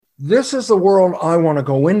This is the world I want to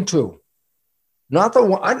go into. Not the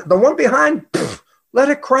one behind, let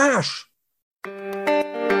it crash.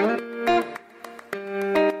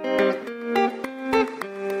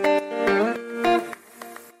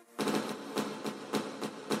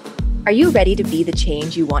 Are you ready to be the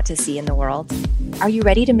change you want to see in the world? Are you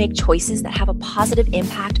ready to make choices that have a positive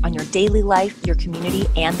impact on your daily life, your community,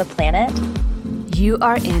 and the planet? You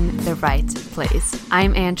are in the right place.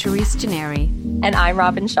 I'm Anne-Therese Gennari. And I'm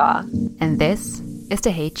Robin Shaw. And this is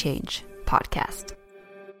the Hey Change podcast.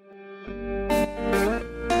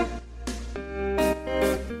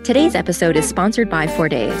 Today's episode is sponsored by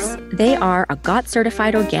 4Days. They are a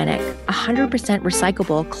GOTS-certified organic, 100%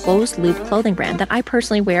 recyclable, closed-loop clothing brand that I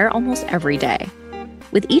personally wear almost every day.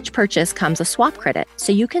 With each purchase comes a swap credit,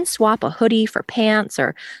 so you can swap a hoodie for pants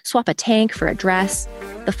or swap a tank for a dress.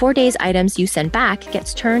 The 4Days items you send back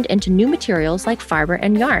gets turned into new materials like fiber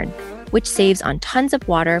and yarn, which saves on tons of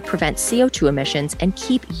water, prevents CO2 emissions, and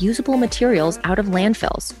keep usable materials out of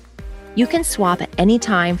landfills. You can swap at any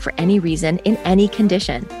time for any reason in any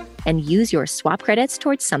condition and use your swap credits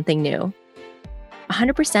towards something new.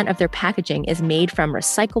 100% of their packaging is made from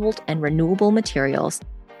recyclable and renewable materials,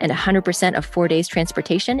 and 100% of 4Days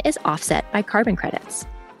transportation is offset by carbon credits.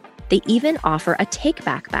 They even offer a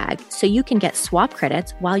take-back bag so you can get swap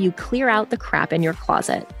credits while you clear out the crap in your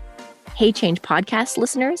closet. Hey Change podcast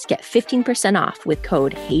listeners get 15% off with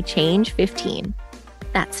code HeyChange15.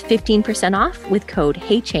 That's 15% off with code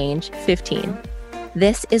HeyChange15.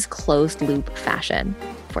 This is closed loop fashion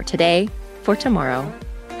for today, for tomorrow,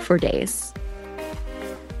 for days.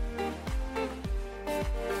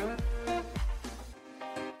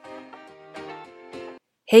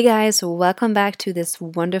 Hey guys, welcome back to this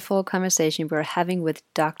wonderful conversation we're having with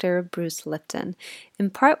Dr. Bruce Lipton. In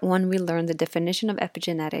part 1, we learned the definition of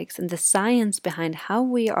epigenetics and the science behind how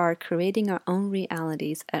we are creating our own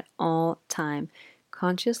realities at all time,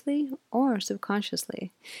 consciously or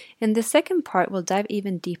subconsciously. In the second part, we'll dive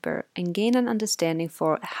even deeper and gain an understanding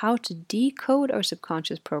for how to decode our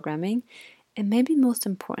subconscious programming, and maybe most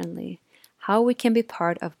importantly, how we can be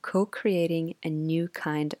part of co-creating a new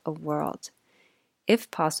kind of world.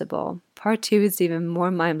 If possible, part 2 is even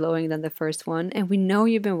more mind-blowing than the first one, and we know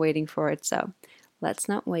you've been waiting for it, so let's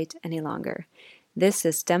not wait any longer. This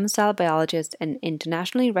is stem cell biologist and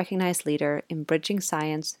internationally recognized leader in bridging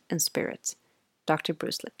science and spirit, Dr.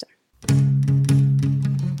 Bruce Lipton.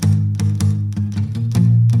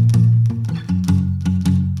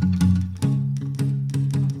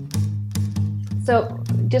 So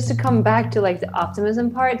just to come back to the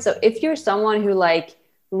optimism part, so if you're someone who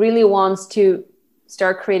really wants to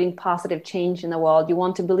start creating positive change in the world, you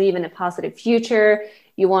want to believe in a positive future,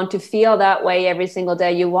 you want to feel that way every single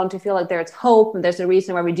day, you want to feel like there's hope and there's a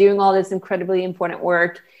reason why we're doing all this incredibly important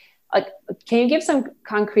work, can you give some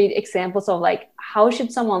concrete examples of how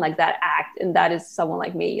should someone like that act? And that is someone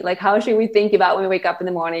like me. How should we think about when we wake up in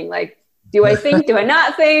the morning? Do I think, do I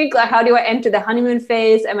not think? How do I enter the honeymoon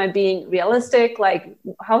phase? Am I being realistic?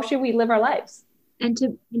 How should we live our lives? And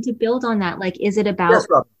to build on that, is it about,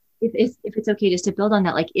 if it's okay, just to build on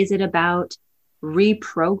that, is it about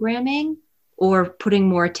reprogramming or putting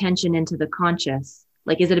more attention into the conscious?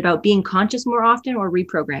 Is it about being conscious more often or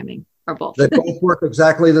reprogramming? Or both? They both work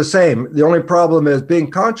exactly the same. The only problem is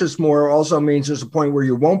being conscious more also means there's a point where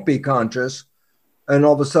you won't be conscious and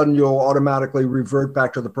all of a sudden you'll automatically revert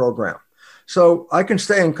back to the program. So I can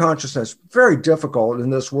stay in consciousness. Very difficult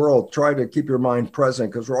in this world. Try to keep your mind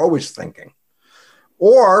present because we're always thinking.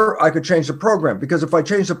 Or I could change the program, because if I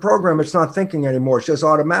change the program, it's not thinking anymore. It's just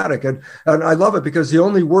automatic. And I love it because the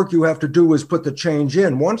only work you have to do is put the change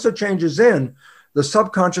in. Once the change is in, the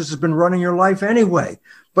subconscious has been running your life anyway.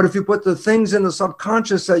 But if you put the things in the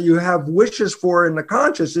subconscious that you have wishes for in the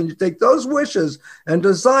conscious, and you take those wishes and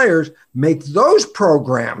desires, make those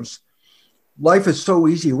programs, life is so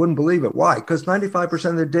easy. You wouldn't believe it. Why? Because 95%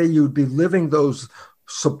 of the day you'd be living those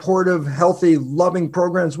supportive, healthy, loving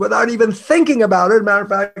programs without even thinking about it. Matter of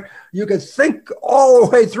fact, you could think all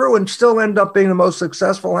the way through and still end up being the most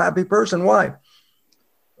successful, happy person. Why?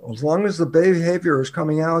 As long as the behavior is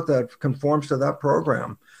coming out that conforms to that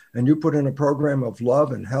program, and you put in a program of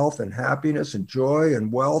love and health and happiness and joy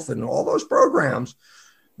and wealth and all those programs,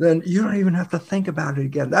 then you don't even have to think about it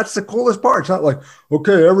again. That's the coolest part. It's not like,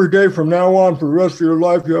 okay, every day from now on for the rest of your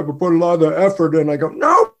life, you have to put a lot of effort in. I go,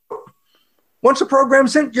 no. Once the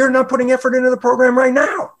program's in, you're not putting effort into the program right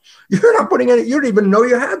now. You're not putting any, you don't even know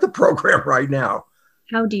you had the program right now.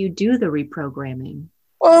 How do you do the reprogramming?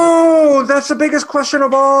 Oh, that's the biggest question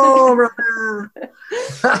of all.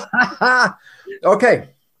 Okay.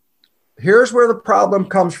 Here's where the problem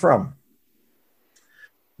comes from.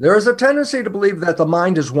 There is a tendency to believe that the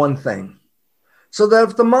mind is one thing. So that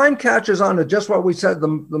if the mind catches on to just what we said, the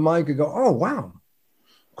mind could go, oh, wow,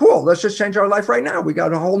 cool. Let's just change our life right now. We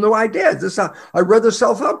got a whole new idea. I read the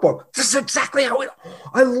self-help book. This is exactly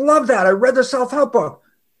I love that. I read the self-help book.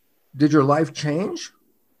 Did your life change?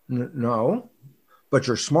 No. But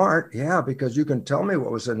you're smart. Yeah, because you can tell me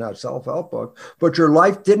what was in that self-help book. But your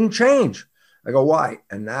life didn't change. I go, why?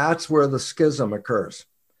 And that's where the schism occurs.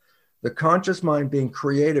 The conscious mind, being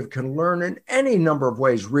creative, can learn in any number of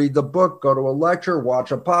ways. Read the book, go to a lecture,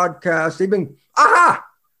 watch a podcast, even, I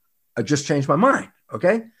just changed my mind,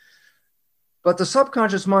 okay? But the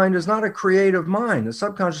subconscious mind is not a creative mind. The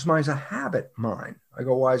subconscious mind is a habit mind. I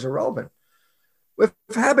go, why is it relevant? If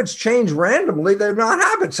habits change randomly, they're not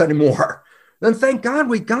habits anymore. Then thank God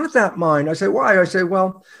we got that mind. I say, why? I say,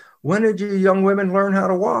 well, when did you young women learn how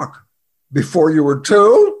to walk? Before you were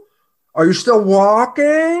 2? Are you still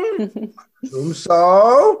walking? Assume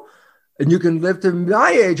so. And you can live to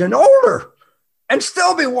my age and older and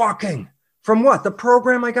still be walking. From what? The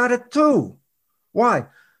program I got at 2. Why?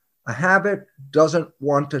 A habit doesn't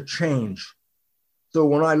want to change. So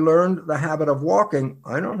when I learned the habit of walking,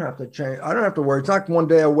 I don't have to change. I don't have to worry. It's not one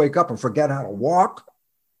day I wake up and forget how to walk.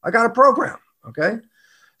 I got a program, okay?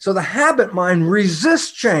 So the habit mind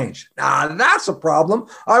resists change. Now that's a problem.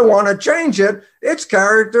 I want to change it. Its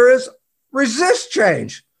character is resist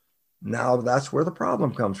change. Now that's where the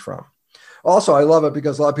problem comes from. Also, I love it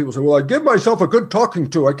because a lot of people say, well, I give myself a good talking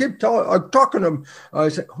to. I'm talking to them. I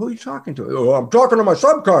say, who are you talking to? Oh, I'm talking to my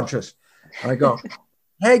subconscious. I go,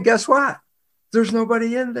 hey, guess what? There's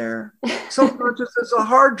nobody in there. Subconscious is a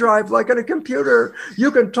hard drive like in a computer.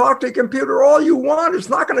 You can talk to a computer all you want. It's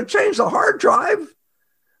not going to change the hard drive.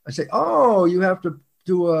 I say, oh, you have to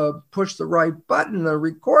push the right button, the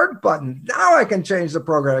record button. Now I can change the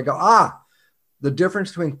program. I go, the difference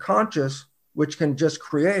between conscious, which can just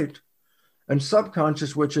create, and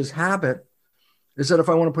subconscious, which is habit, is that if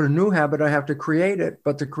I want to put a new habit, I have to create it.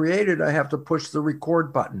 But to create it, I have to push the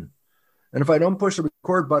record button. And if I don't push the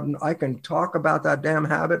record button, I can talk about that damn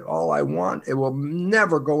habit all I want. It will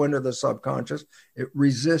never go into the subconscious. It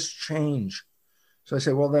resists change. So I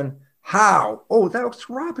say, well, then how? Oh, that was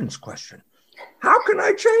Robin's question. How can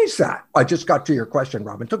I change that? I just got to your question,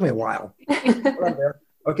 Robin. It took me a while.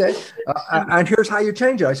 Okay. And here's how you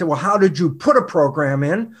change it. I said, well, how did you put a program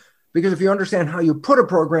in? Because if you understand how you put a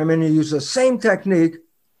program in, you use the same technique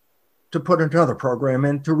to put another program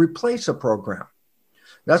in to replace a program.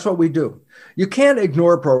 That's what we do. You can't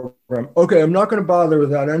ignore a program. Okay, I'm not going to bother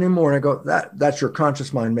with that anymore. And I go, that's your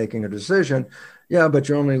conscious mind making a decision. Yeah, but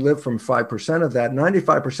you only live from 5% of that.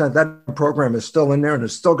 95%, that program is still in there and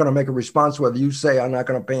it's still going to make a response whether you say I'm not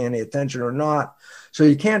going to pay any attention or not. So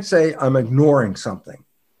you can't say I'm ignoring something.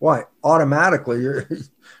 Why? Automatically, you're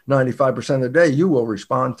 95% of the day, you will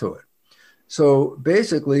respond to it. So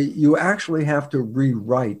basically, you actually have to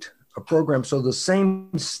rewrite a program. So the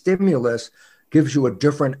same stimulus gives you a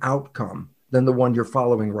different outcome than the one you're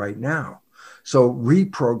following right now. So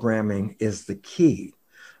reprogramming is the key.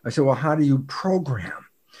 I said, well, how do you program?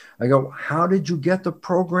 I go, how did you get the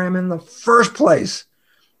program in the first place?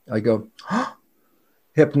 I go,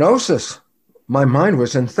 hypnosis. My mind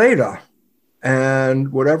was in theta.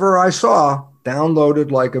 And whatever I saw,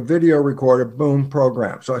 downloaded like a video recorder, boom,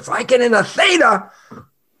 program. So if I get in a theta,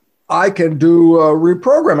 I can do a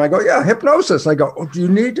reprogram. I go, yeah, hypnosis. I go, do you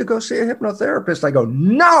need to go see a hypnotherapist? I go,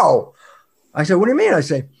 no. I said, what do you mean? I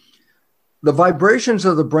say, the vibrations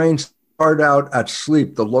of the brain start out at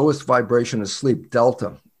sleep. The lowest vibration is sleep,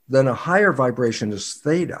 delta. Then a higher vibration is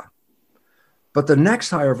theta. But the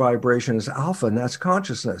next higher vibration is alpha, and that's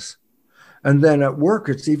consciousness. And then at work,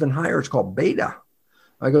 it's even higher. It's called beta.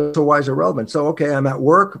 I go, so why is it relevant? So, okay, I'm at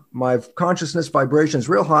work. My consciousness vibration is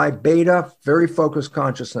real high, beta, very focused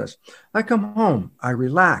consciousness. I come home. I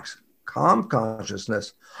relax, calm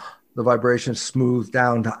consciousness. The vibration smooth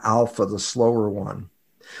down to alpha, the slower one.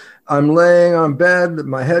 I'm laying on bed,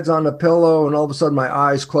 my head's on the pillow, and all of a sudden my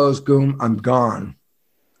eyes close, boom, I'm gone.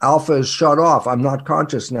 Alpha is shut off. I'm not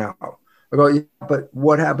conscious now. I go, yeah, but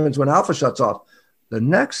what happens when alpha shuts off? The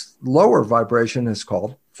next lower vibration is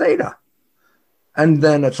called theta. And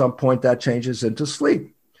then at some point that changes into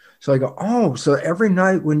sleep. So I go, oh, so every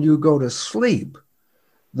night when you go to sleep,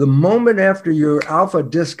 the moment after your alpha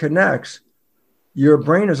disconnects, your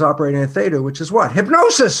brain is operating in theta, which is what?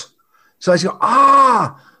 Hypnosis. So I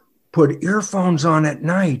go, put earphones on at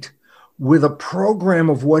night with a program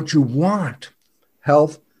of what you want.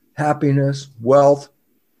 Health, happiness, wealth,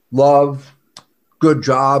 love, good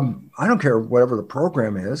job. I don't care whatever the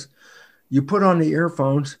program is. You put on the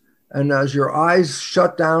earphones, and as your eyes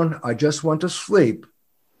shut down, I just went to sleep,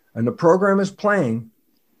 and the program is playing,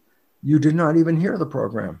 You did not even hear the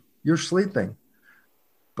program. You're sleeping.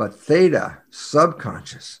 But theta,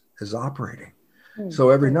 subconscious, is operating. So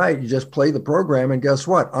every night you just play the program, and guess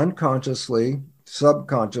what? Unconsciously,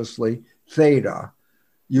 subconsciously, theta,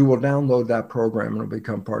 you will download that program and it'll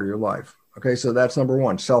become part of your life. Okay, so that's number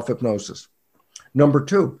one, self-hypnosis. Number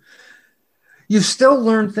two, you still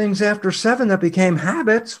learn things after 7 that became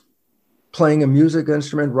habits. Playing a music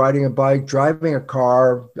instrument, riding a bike, driving a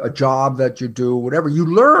car, a job that you do, whatever you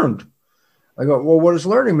learned. I go, well, what does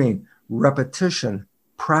learning mean? Repetition,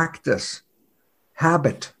 practice,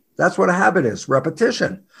 habit. That's what a habit is,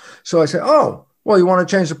 repetition. So I say, oh, well, you want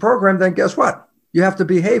to change the program, then guess what? You have to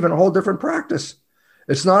behave in a whole different practice.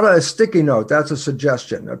 It's not a sticky note. That's a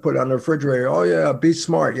suggestion. I put it on the refrigerator. Oh, yeah, be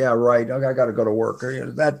smart. Yeah, right. I got to go to work.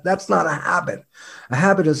 That's not a habit. A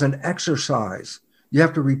habit is an exercise. You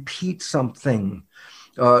have to repeat something.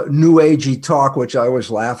 New agey talk, which I always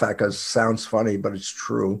laugh at because it sounds funny, but it's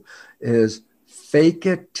true, is fake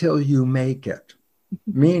it till you make it.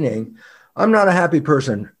 Meaning, I'm not a happy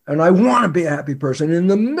person, and I want to be a happy person. In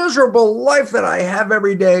the miserable life that I have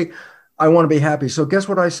every day, I want to be happy. So guess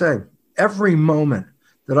what I say? Every moment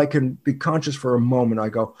that I can be conscious for a moment, I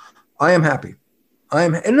go, I am happy. I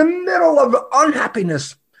am in the middle of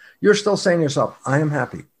unhappiness. You're still saying to yourself, I am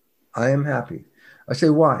happy. I am happy. I say,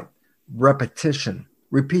 why? Repetition.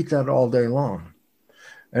 Repeat that all day long.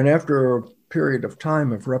 And after a period of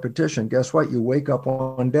time of repetition, guess what? You wake up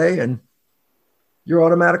one day and you're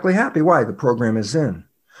automatically happy. Why? The program is in.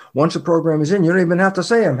 Once the program is in, you don't even have to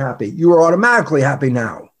say I'm happy. You are automatically happy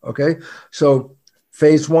now. Okay. So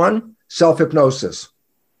phase 1, self-hypnosis.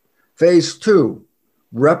 Phase 2,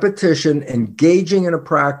 repetition, engaging in a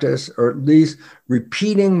practice, or at least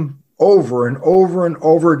repeating over and over and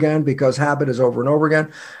over again, because habit is over and over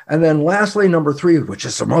again. And then lastly, number 3, which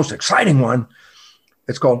is the most exciting one,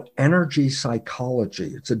 it's called energy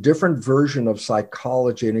psychology. It's a different version of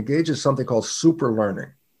psychology and engages something called super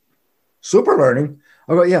learning. Super learning?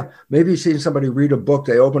 I go, yeah, maybe you've seen somebody read a book,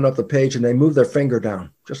 they open up the page and they move their finger down,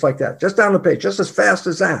 just like that, just down the page, just as fast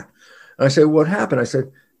as that. And I say, what happened? I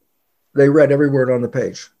said, they read every word on the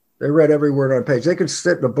page. They read every word on the page. They could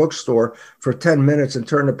sit in a bookstore for 10 minutes and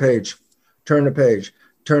turn the page, and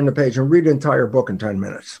read the entire book in 10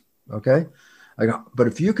 minutes, okay? I go, but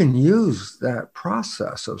if you can use that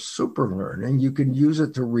process of super learning, you can use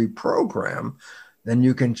it to reprogram, then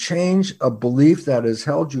you can change a belief that has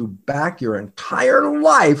held you back your entire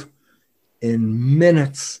life in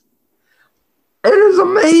minutes. It is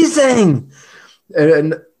amazing.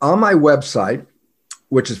 And on my website,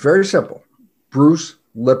 which is very simple,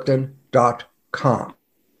 brucelipton.com.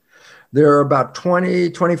 There are about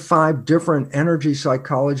 25 different energy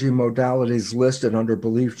psychology modalities listed under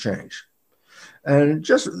belief change. And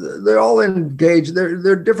just, they're all engaged.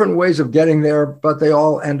 There are different ways of getting there, but they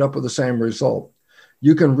all end up with the same result.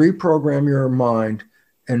 You can reprogram your mind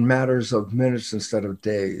in matters of minutes instead of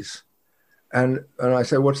days. And I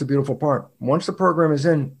say, what's the beautiful part? Once the program is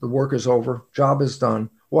in, the work is over, job is done.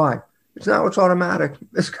 Why? It's automatic.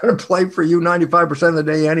 It's going to play for you 95% of the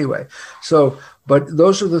day anyway. So, but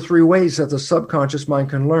those are the 3 ways that the subconscious mind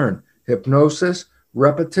can learn: hypnosis,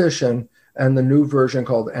 repetition, and the new version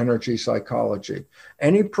called energy psychology.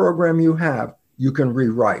 Any program you have, you can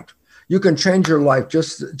rewrite. You can change your life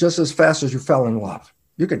just as fast as you fell in love.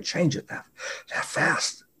 You can change it that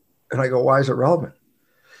fast. And I go, why is it relevant?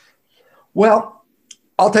 Well,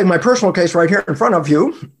 I'll take my personal case right here in front of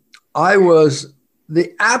you. I was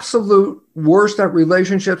the absolute worst at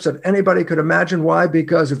relationships that anybody could imagine. Why?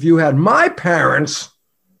 Because if you had my parents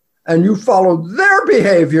and you followed their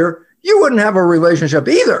behavior, you wouldn't have a relationship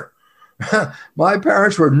either. My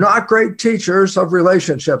parents were not great teachers of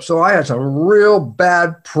relationships, so I had some real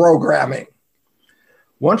bad programming.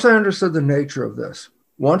 Once I understood the nature of this,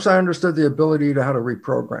 once I understood the ability to how to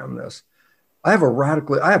reprogram this, I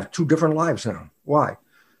have 2 different lives now. Why?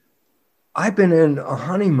 I've been in a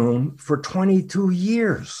honeymoon for 22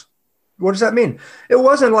 years. What does that mean? It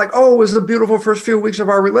wasn't like, oh, it was the beautiful first few weeks of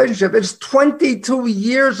our relationship. It's 22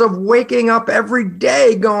 years of waking up every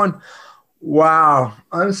day going, wow,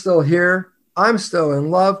 I'm still here. I'm still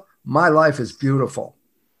in love. My life is beautiful.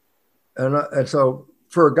 And so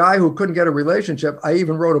for a guy who couldn't get a relationship, I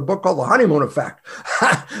even wrote a book called The Honeymoon Effect,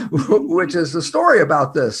 which is the story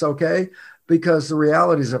about this, okay? Because the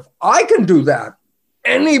reality is, if I can do that,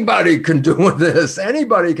 anybody can do this.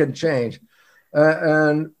 Anybody can change.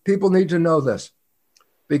 And people need to know this,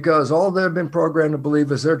 because all they've been programmed to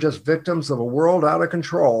believe is they're just victims of a world out of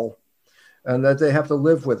control, and that they have to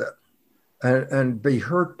live with it and be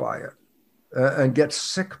hurt by it and get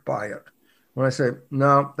sick by it. When I say,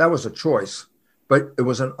 no, that was a choice. but it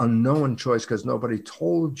was an unknown choice because nobody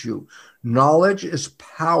told you. Knowledge is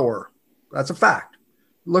power. That's a fact.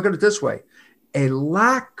 Look at it this way. A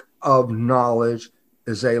lack of knowledge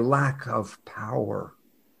is a lack of power.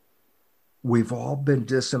 We've all been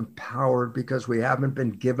disempowered because we haven't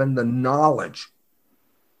been given the knowledge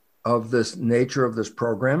of this nature of this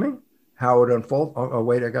programming, how it unfolds. Oh,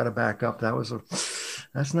 wait, I got to back up.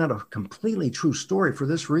 That's not a completely true story for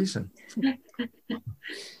this reason.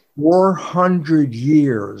 400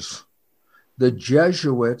 years, the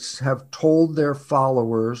Jesuits have told their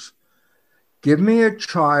followers, give me a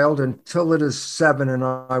child until it is 7 and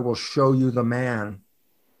I will show you the man.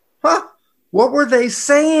 Huh? What were they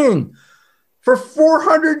saying? For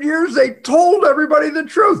 400 years, they told everybody the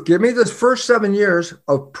truth. Give me the first 7 years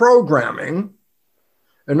of programming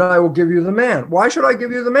and I will give you the man. Why should I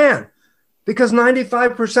give you the man? Because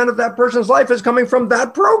 95% of that person's life is coming from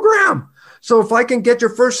that program. So if I can get your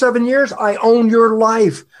first 7 years, I own your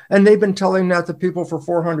life. And they've been telling that to people for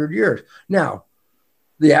 400 years. Now,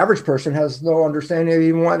 the average person has no understanding of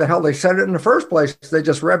even why the hell they said it in the first place. They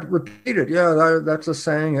just repeat it. Yeah, that's a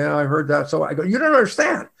saying. Yeah, I heard that. So I go, you don't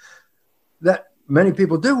understand. That many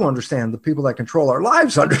people do understand. The people that control our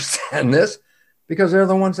lives understand this because they're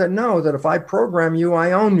the ones that know that if I program you,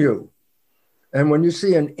 I own you. And when you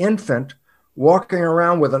see an infant walking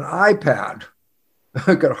around with an iPad,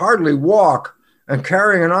 could hardly walk and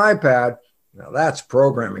carrying an iPad, now that's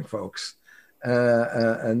programming, folks.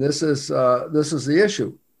 And this is the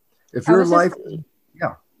issue. If your life,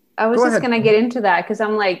 I was just going to get into that because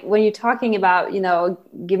I'm like, when you're talking about,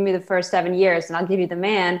 give me the first 7 years and I'll give you the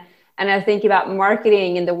man. And I think about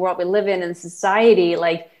marketing in the world we live in and society,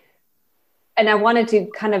 and I wanted to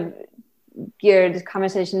kind of gear this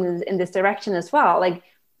conversation in this direction as well. Like,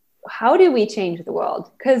 how do we change the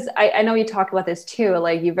world? Because I know you talk about this too.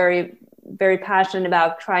 Like, you're very, very passionate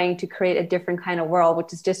about trying to create a different kind of world,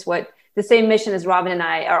 which is just what the same mission as Robin and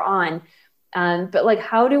I are on. But like,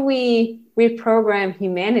 how do we reprogram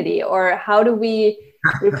humanity, or how do we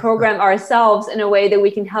reprogram ourselves in a way that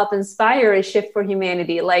we can help inspire a shift for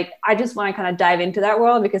humanity? Like, I just want to kind of dive into that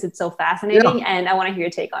world because it's so fascinating, and I want to hear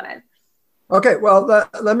your take on it. Okay, well,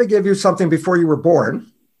 let me give you something. Before you were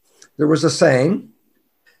born, there was a saying,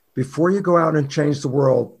 before you go out and change the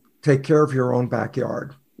world, take care of your own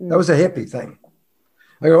backyard. That was a hippie thing.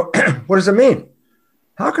 I go, what does it mean?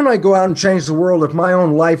 How can I go out and change the world if my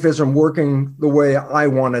own life isn't working the way I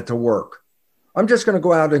want it to work? I'm just going to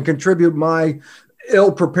go out and contribute my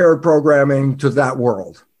ill-prepared programming to that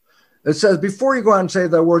world. It says, before you go out and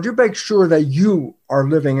save that world, you make sure that you are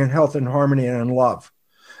living in health and harmony and in love.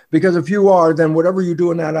 Because if you are, then whatever you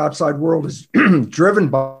do in that outside world is driven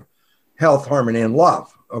by health, harmony, and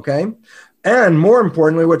love, okay? And more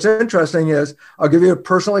importantly, what's interesting is, I'll give you a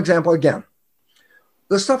personal example again.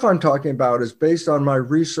 The stuff I'm talking about is based on my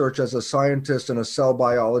research as a scientist and a cell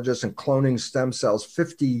biologist and cloning stem cells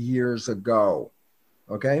 50 years ago,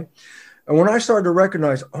 okay? And when I started to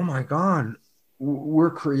recognize, oh my God,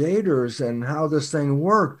 we're creators and how this thing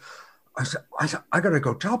worked, I said, I got to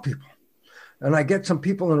go tell people. And I get some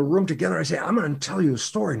people in a room together. I say, I'm going to tell you a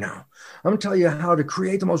story now. I'm going to tell you how to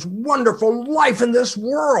create the most wonderful life in this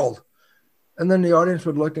world. And then the audience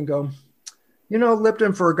would look and go,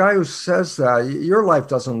 Lipton, for a guy who says that, your life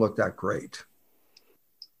doesn't look that great.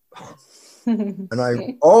 And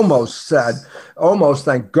I almost said,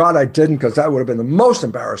 thank God I didn't, because that would have been the most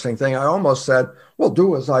embarrassing thing. I almost said, well,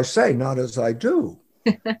 do as I say, not as I do.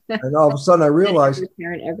 And all of a sudden I realized.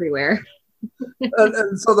 Parent everywhere.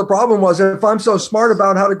 And so the problem was, if I'm so smart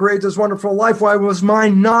about how to create this wonderful life, why was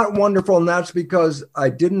mine not wonderful? And that's because I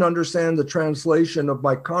didn't understand the translation of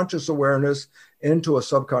my conscious awareness into a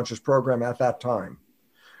subconscious program at that time.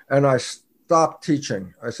 And I stopped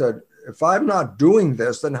teaching. I said, if I'm not doing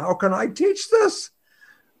this, then how can I teach this?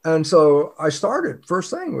 And so I started. First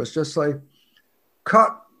thing was just like,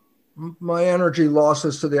 cut my energy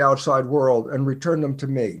losses to the outside world and return them to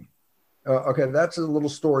me. Okay, that's a little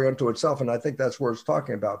story unto itself, and I think that's what it's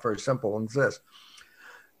talking about. Very simple, and it's this.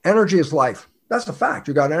 Energy is life. That's a fact.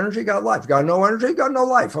 You got energy, you got life. You got no energy, you got no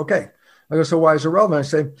life. Okay. I go, so why is it relevant? I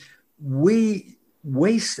say, we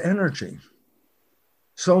waste energy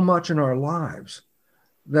so much in our lives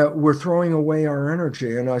that we're throwing away our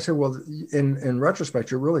energy. And I said, well, in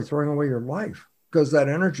retrospect, you're really throwing away your life, because that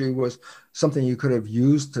energy was something you could have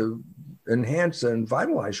used to enhance and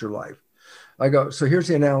vitalize your life. I go, so here's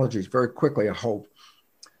the analogy very quickly, I hope.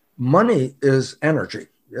 Money is energy.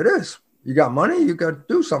 It is. You got money, you got to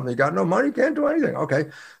do something. You got no money, you can't do anything. Okay.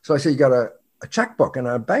 So I say, you got a checkbook and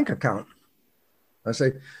a bank account. I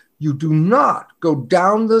say, you do not go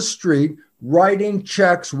down the street, writing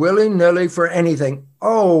checks willy-nilly for anything.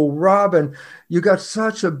 Oh, Robin, you got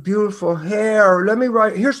such a beautiful hair. Let me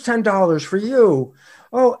write, here's $10 for you.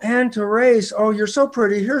 Oh, Anne Therese, oh, you're so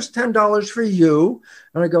pretty. Here's $10 for you.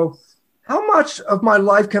 And I go, how much of my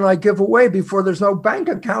life can I give away before there's no bank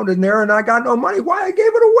account in there and I got no money? Why I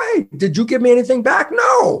gave it away? Did you give me anything back?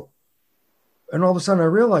 No. And all of a sudden I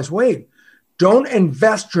realized, wait, don't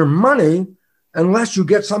invest your money unless you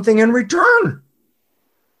get something in return.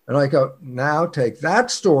 And I go, now take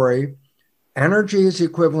that story. Energy is the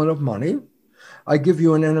equivalent of money. I give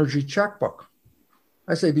you an energy checkbook.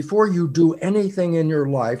 I say, before you do anything in your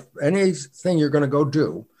life, anything you're going to go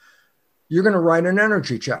do, you're going to write an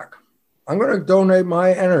energy check. I'm going to donate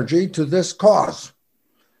my energy to this cause.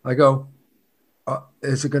 I go,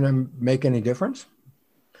 is it going to make any difference?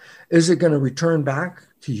 Is it going to return back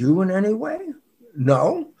to you in any way?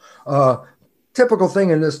 No. Typical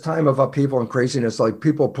thing in this time of upheaval and craziness, like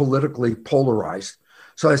people politically polarized.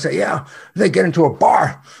 So I say, yeah, they get into a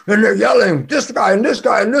bar and they're yelling, this guy and this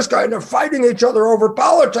guy and this guy, and they're fighting each other over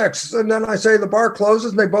politics. And then I say the bar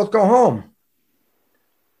closes and they both go home.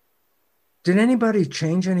 Did anybody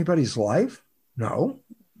change anybody's life? No.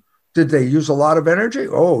 Did they use a lot of energy?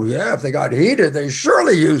 Oh, yeah. If they got heated, they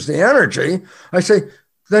surely used the energy. I say,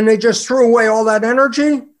 then they just threw away all that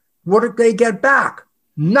energy. What did they get back?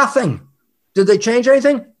 Nothing. Did they change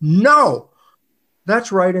anything? No.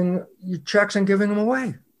 That's writing checks and giving them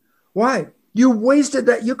away. Why? You wasted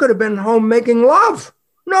that. You could have been home making love.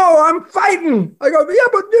 No, I'm fighting. I go, yeah,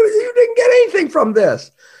 but you didn't get anything from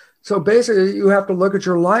this. So basically, you have to look at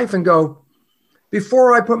your life and go,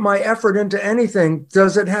 before I put my effort into anything,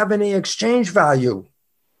 does it have any exchange value?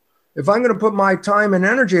 If I'm going to put my time and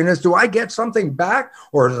energy in this, do I get something back,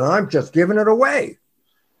 or is I'm just giving it away?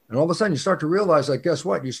 And all of a sudden you start to realize, like, guess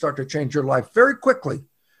what? You start to change your life very quickly.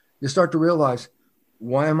 You start to realize,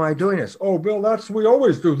 why am I doing this? Oh, Bill, we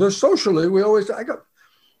always do this socially. I go,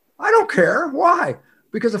 I don't care. Why?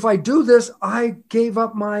 Because if I do this, I gave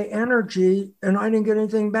up my energy and I didn't get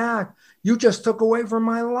anything back. You just took away from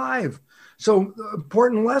my life. So the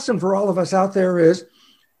important lesson for all of us out there is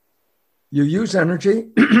you use energy.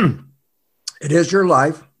 It is your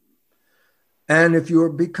life. And if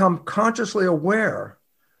you become consciously aware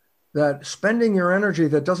that spending your energy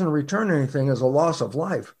that doesn't return anything is a loss of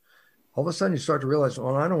life, all of a sudden you start to realize,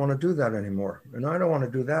 well, I don't want to do that anymore. And I don't want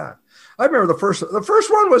to do that. I remember the first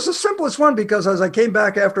one was the simplest one, because as I came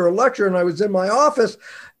back after a lecture and I was in my office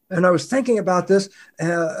and I was thinking about this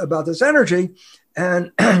energy,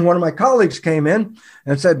 and one of my colleagues came in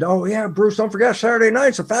and said, oh yeah, Bruce, don't forget Saturday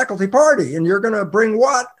night's a faculty party and you're going to bring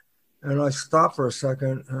what? And I stopped for a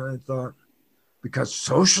second and I thought, because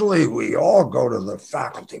socially we all go to the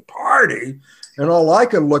faculty party. And all I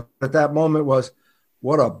could look at that moment was,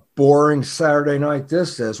 what a boring Saturday night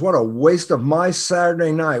this is. What a waste of my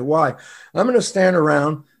Saturday night. Why? I'm going to stand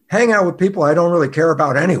around, hang out with people I don't really care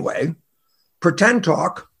about anyway, pretend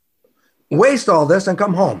talk, waste all this and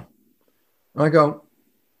come home. I go,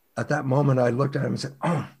 at that moment, I looked at him and said,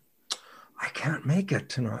 oh, I can't make it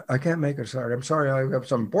tonight. I can't make it Saturday. I'm sorry. I have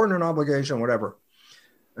some important obligation, whatever.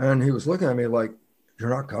 And he was looking at me like, you're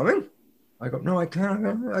not coming? I go, no, I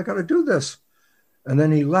can't. I got to do this. And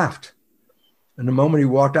then he left. And the moment he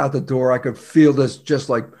walked out the door, I could feel this just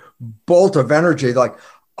like bolt of energy. Like,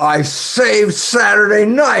 I saved Saturday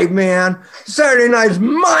night, man. Saturday night's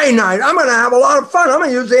my night. I'm going to have a lot of fun. I'm going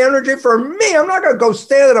to use the energy for me. I'm not going to go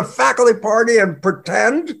stand at a faculty party and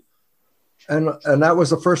pretend. And that was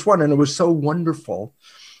the first one. And it was so wonderful.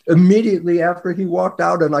 Immediately after he walked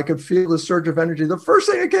out and I could feel the surge of energy, the first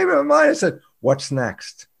thing that came to my mind, I said, what's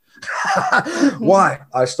next? Why?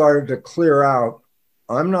 I started to clear out.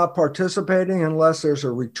 I'm not participating unless there's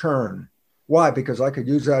a return. Why? Because I could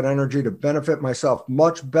use that energy to benefit myself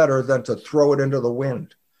much better than to throw it into the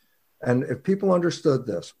wind. And if people understood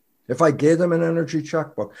this, if I gave them an energy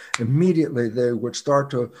checkbook, immediately they would start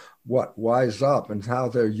to wise up and how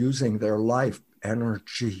they're using their life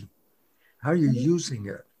energy. How are you using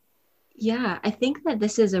it? Yeah, I think that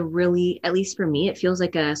this is a really, at least for me, it feels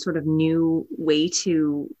like a sort of new way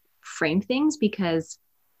to frame things, because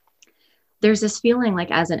there's this feeling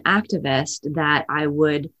like as an activist that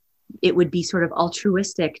it would be sort of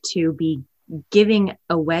altruistic to be giving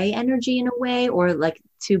away energy in a way, or like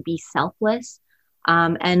to be selfless.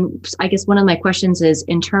 And I guess one of my questions is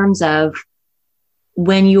in terms of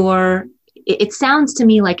when it sounds to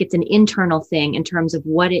me like it's an internal thing in terms of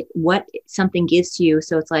what something gives to you.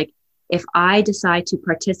 So it's like, if I decide to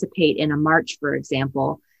participate in a march, for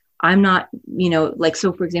example, I'm not,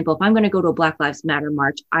 so for example, if I'm going to go to a Black Lives Matter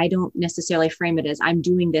march, I don't necessarily frame it as I'm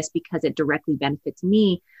doing this because it directly benefits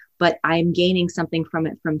me, but I'm gaining something from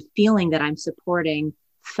it, from feeling that I'm supporting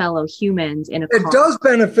fellow humans in a It does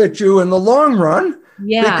benefit you in the long run.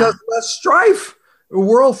 Yeah. Because less strife. A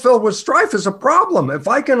world filled with strife is a problem. If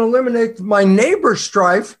I can eliminate my neighbor's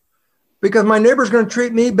strife, because my neighbor's going to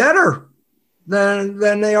treat me better than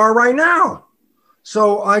they are right now.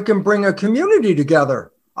 So I can bring a community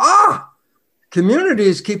together. Community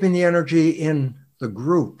is keeping the energy in the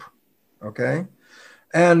group. Okay.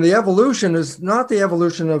 And the evolution is not the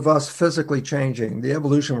evolution of us physically changing, the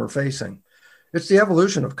evolution we're facing. It's the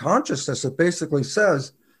evolution of consciousness that basically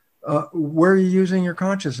says, where are you using your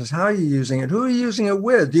consciousness? How are you using it? Who are you using it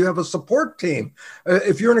with? Do you have a support team?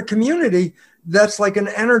 If you're in a community, that's like an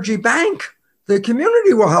energy bank. The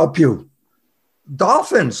community will help you.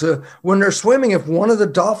 Dolphins, when they're swimming, if one of the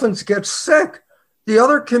dolphins gets sick, the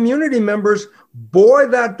other community members buoy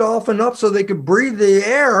that dolphin up so they can breathe the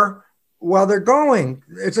air while they're going.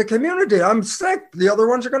 It's a community. I'm sick. The other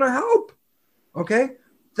ones are going to help. Okay.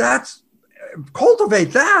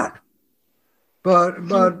 Cultivate that. But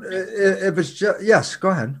if it's just, yes, go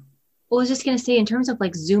ahead. Well, I was just going to say, in terms of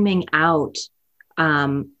like zooming out,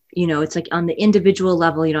 it's like on the individual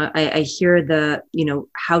level, I hear the,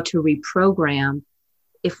 how to reprogram.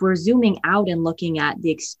 If we're zooming out and looking at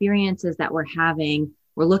the experiences that we're having,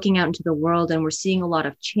 we're looking out into the world and we're seeing a lot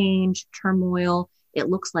of change, turmoil. It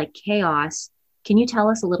looks like chaos. Can you tell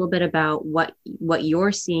us a little bit about what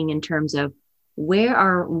you're seeing in terms of where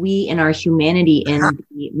are we in our humanity in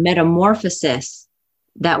the metamorphosis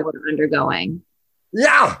that we're undergoing?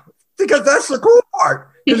 Yeah, because that's the cool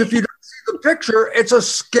part. Because if you don't see the picture, it's a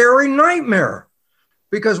scary nightmare.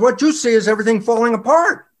 Because what you see is everything falling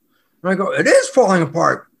apart. And I go, it is falling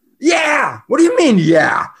apart. Yeah. What do you mean,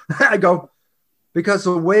 yeah? I go, because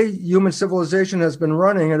the way human civilization has been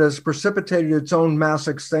running, it has precipitated its own mass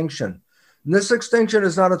extinction. And this extinction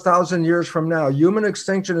is not 1,000 years from now. Human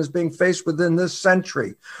extinction is being faced within this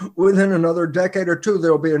century. Within another decade or two, there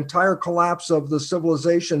will be an entire collapse of the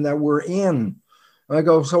civilization that we're in. And I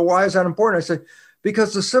go, so why is that important? I say,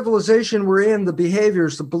 because the civilization we're in, the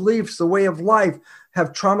behaviors, the beliefs, the way of life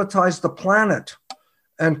have traumatized the planet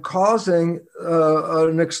and causing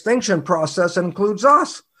an extinction process that includes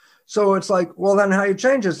us. So it's like, well, then how you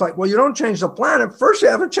change it? It's like, well, you don't change the planet. First, you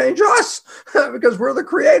have to change us because we're the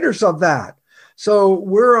creators of that. So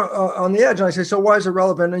we're on the edge. And I say, so why is it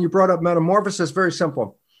relevant? And you brought up metamorphosis. Very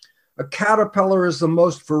simple. A caterpillar is the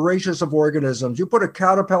most voracious of organisms. You put a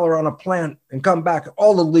caterpillar on a plant and come back,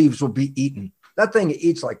 all the leaves will be eaten. That thing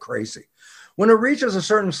eats like crazy. When it reaches a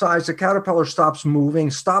certain size, the caterpillar stops moving,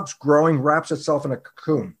 stops growing, wraps itself in a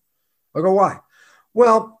cocoon. I go, why?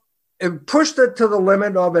 Well, it pushed it to the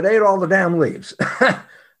limit of it ate all the damn leaves.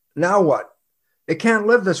 Now what? It can't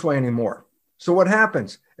live this way anymore. So what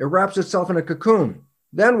happens? It wraps itself in a cocoon.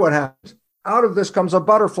 Then what happens? Out of this comes a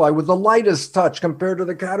butterfly with the lightest touch compared to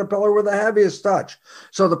the caterpillar with the heaviest touch.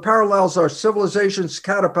 So the parallels are civilization's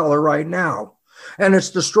caterpillar right now. And it's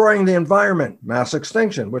destroying the environment, mass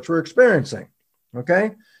extinction, which we're experiencing.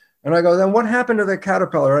 Okay? And I go, then what happened to the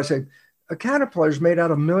caterpillar? I say, a caterpillar is made out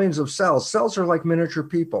of millions of cells. Cells are like miniature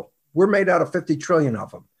people. We're made out of 50 trillion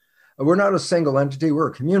of them. We're not a single entity. We're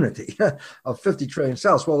a community of 50 trillion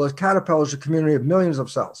cells. Well, the caterpillar is a community of millions of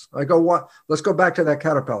cells. I go, what? Let's go back to that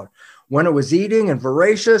caterpillar. When it was eating and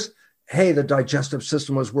voracious, hey, the digestive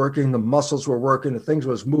system was working, the muscles were working, the things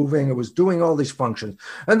was moving, it was doing all these functions.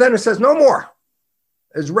 And then it says, no more.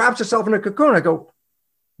 It wraps itself in a cocoon. I go,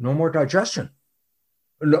 no more digestion.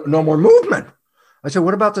 No more movement. I said,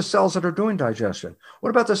 what about the cells that are doing digestion? What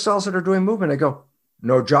about the cells that are doing movement? I go,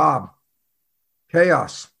 no job.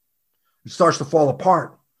 Chaos. It starts to fall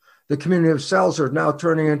apart. The community of cells are now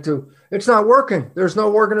turning into, it's not working. There's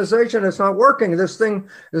no organization. It's not working. This thing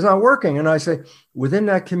is not working. And I say, within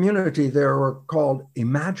that community, there are called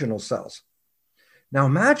imaginal cells. Now,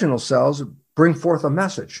 imaginal cells bring forth a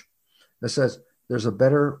message that says, there's a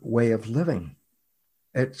better way of living.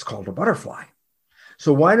 It's called a butterfly.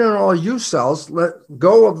 So why don't all you cells let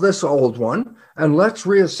go of this old one and let's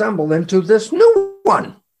reassemble into this new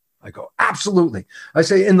one? I go, absolutely. I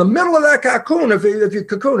say, in the middle of that cocoon,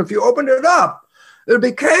 if you opened it up, it'd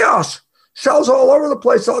be chaos. Cells all over the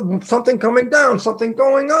place, something coming down, something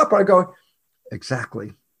going up. I go,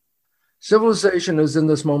 exactly. Civilization is in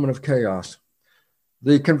this moment of chaos.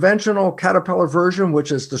 The conventional caterpillar version, which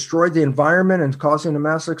has destroyed the environment and causing a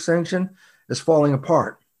mass extinction, is falling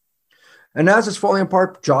apart. And as it's falling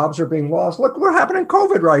apart, jobs are being lost. Look what happened in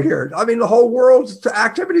COVID right here. I mean, the whole world's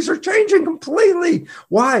activities are changing completely.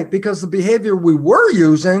 Why? Because the behavior we were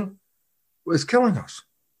using was killing us.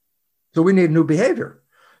 So we need new behavior.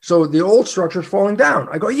 So the old structure is falling down.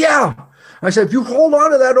 I go, yeah. I said, if you hold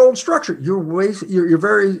on to that old structure, you're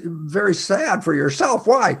very, very sad for yourself.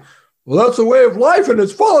 Why? Well, that's the way of life and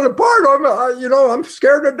it's falling apart. I'm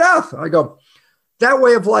scared to death. I go, that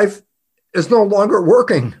way of life is no longer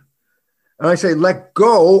working. And I say, let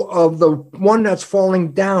go of the one that's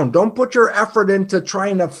falling down. Don't put your effort into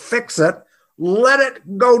trying to fix it. Let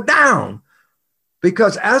it go down.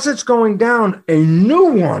 Because as it's going down, a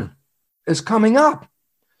new one is coming up.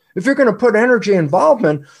 If you're going to put energy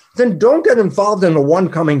involvement, then don't get involved in the one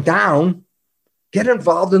coming down. Get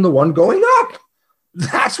involved in the one going up.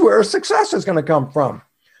 That's where success is going to come from.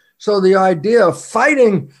 So the idea of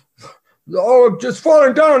fighting, just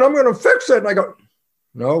falling down, I'm going to fix it. And I go,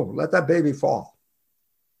 no, let that baby fall.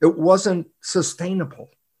 It wasn't sustainable.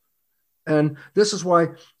 And this is why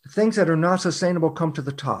things that are not sustainable come to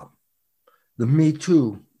the top. The Me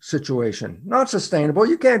Too situation, not sustainable.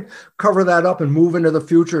 You can't cover that up and move into the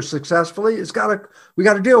future successfully. We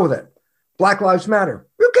got to deal with it. Black Lives Matter.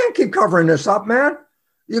 You can't keep covering this up, man.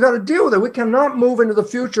 You got to deal with it. We cannot move into the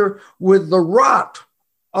future with the rot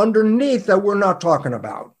underneath that we're not talking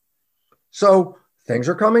about. So things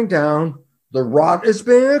are coming down. The rot is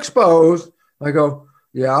being exposed. I go,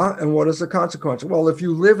 yeah, and what is the consequence? Well, if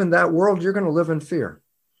you live in that world, you're going to live in fear.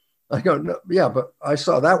 I go, no, yeah, but I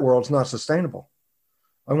saw that world's not sustainable.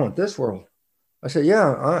 I want this world. I say,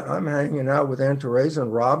 yeah, I'm hanging out with Aunt Teresa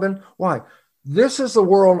and Robin. Why? This is the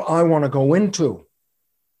world I want to go into.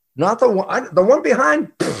 Not the one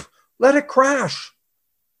behind, let it crash.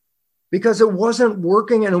 Because it wasn't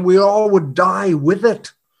working and we all would die with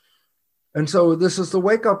it. And so this is the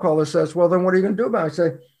wake-up call that says, well, then what are you going to do about it? I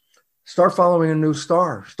say, start following a new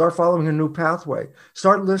star. Start following a new pathway.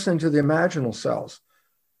 Start listening to the imaginal cells.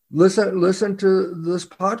 Listen to this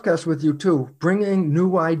podcast with you too, bringing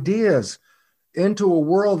new ideas into a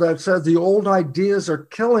world that says the old ideas are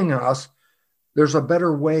killing us. There's a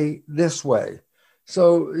better way this way.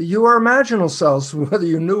 So you are imaginal cells, whether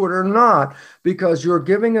you knew it or not, because you're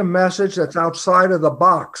giving a message that's outside of the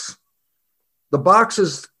box. The box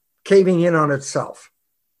is caving in on itself.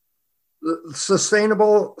 The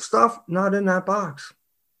sustainable stuff, not in that box.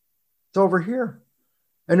 It's over here.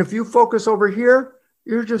 And if you focus over here,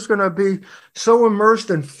 you're just going to be so immersed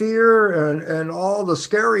in fear and all the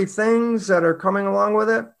scary things that are coming along with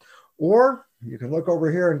it. Or you can look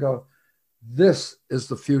over here and go, this is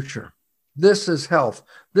the future. This is health.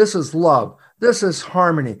 This is love. This is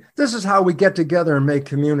harmony. This is how we get together and make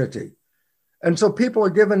community. And so people are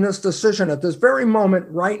given this decision at this very moment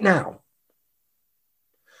right now.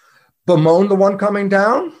 Bemoan the one coming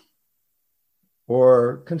down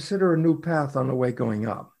or consider a new path on the way going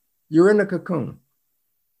up. You're in a cocoon.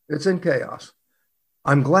 It's in chaos.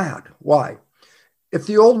 I'm glad. Why? If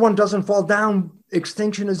the old one doesn't fall down,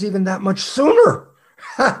 extinction is even that much sooner.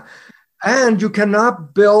 And you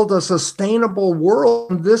cannot build a sustainable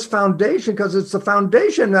world on this foundation because it's the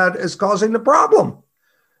foundation that is causing the problem.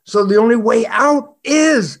 So the only way out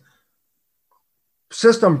is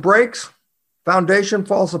system breaks, foundation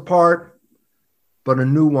falls apart, but a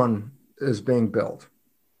new one is being built.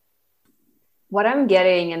 What I'm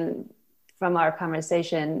getting and from our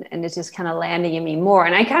conversation, and it's just kind of landing in me more.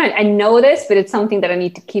 And I know this, but it's something that I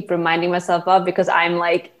need to keep reminding myself of because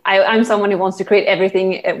I'm someone who wants to create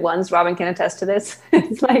everything at once. Robin can attest to this.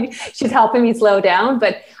 It's like she's helping me slow down,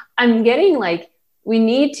 but I'm getting like, we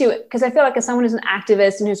need to, because I feel like as someone who's an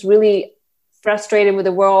activist and who's really frustrated with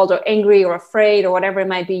the world or angry or afraid or whatever it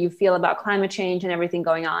might be you feel about climate change and everything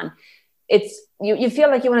going on, it's you feel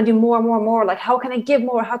like you want to do more and more and more. Like, how can I give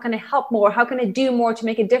more? How can I help more? How can I do more to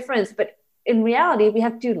make a difference? But in reality, we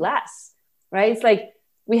have to do less, right? It's like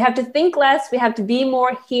we have to think less. We have to be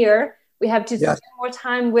more here. We have to spend more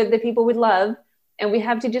time with the people we love. And we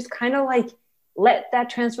have to just kind of like let that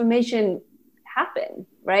transformation happen,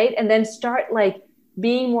 right? And then start like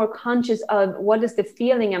being more conscious of what is the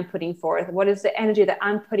feeling I'm putting forth? What is the energy that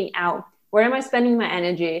I'm putting out? Where am I spending my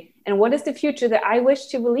energy? And what is the future that I wish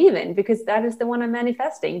to believe in? Because that is the one I'm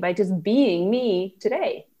manifesting by just being me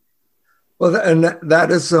today. Well, and that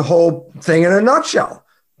is the whole thing in a nutshell.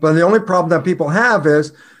 But the only problem that people have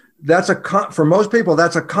is for most people,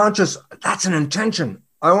 that's an intention.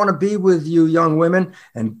 I want to be with you, young women,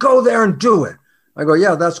 and go there and do it. I go,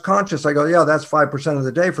 yeah, that's conscious. I go, yeah, that's 5% of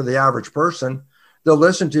the day for the average person. They'll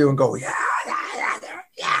listen to you and go, yeah,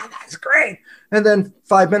 that's great. And then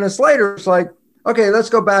 5 minutes later, it's like, okay, let's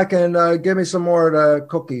go back and give me some more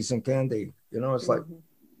cookies and candy. You know, it's like,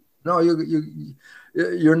 no,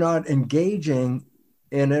 you're not engaging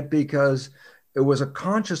in it because it was a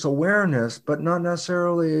conscious awareness, but not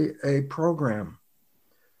necessarily a program.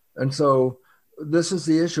 And so this is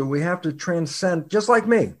the issue. We have to transcend, just like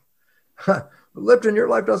me. Lipton, your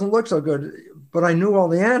life doesn't look so good, but I knew all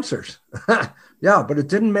the answers. Yeah, but it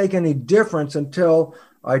didn't make any difference until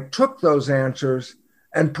I took those answers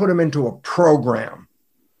and put them into a program,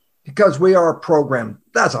 because we are a program.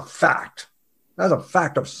 That's a fact. That's a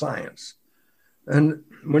fact of science. And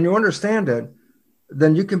when you understand it,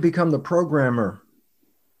 then you can become the programmer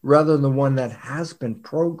rather than the one that has been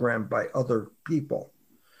programmed by other people.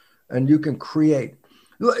 And you can create,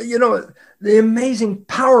 you know, the amazing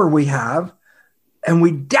power we have, and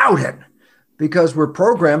we doubt it because we're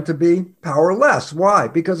programmed to be powerless. Why?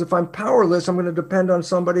 Because if I'm powerless, I'm going to depend on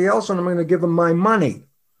somebody else, and I'm going to give them my money.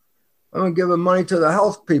 I'm going to give them money to the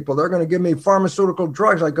health people. They're going to give me pharmaceutical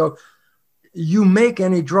drugs. I go, you make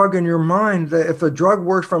any drug in your mind, that if a drug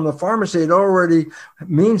works from the pharmacy, it already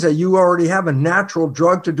means that you already have a natural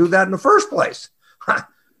drug to do that in the first place.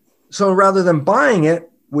 So rather than buying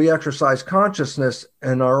it, we exercise consciousness,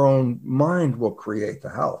 and our own mind will create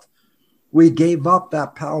the health. We gave up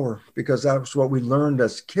that power because that's what we learned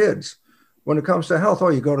as kids. When it comes to health, oh,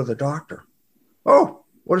 you go to the doctor. Oh,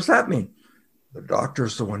 what does that mean? The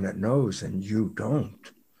doctor's the one that knows and you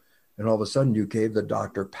don't. And all of a sudden you gave the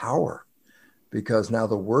doctor power, because now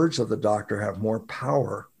the words of the doctor have more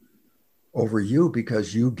power over you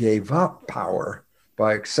because you gave up power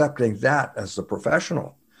by accepting that as the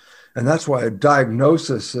professional. And that's why a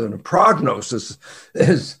diagnosis and a prognosis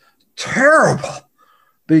is terrible,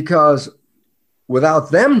 because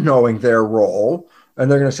without them knowing their role, and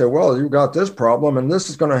they're going to say, well, you got this problem, and this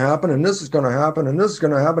is going to happen, and this is going to happen, and this is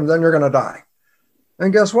going to happen, and then you're going to die.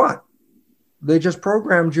 And guess what? They just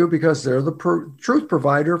programmed you because they're the truth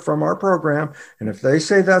provider from our program. And if they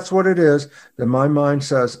say that's what it is, then my mind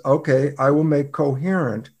says, okay, I will make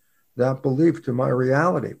coherent that belief to my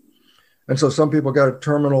reality. And so some people get a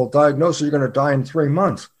terminal diagnosis, you're going to die in 3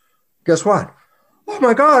 months. Guess what? Oh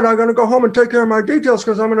my God, I'm going to go home and take care of my details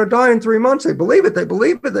because I'm going to die in 3 months. They believe it,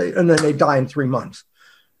 and then they die in 3 months.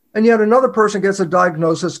 And yet another person gets a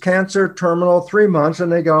diagnosis, cancer, terminal, 3 months,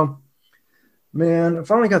 and they go, man, if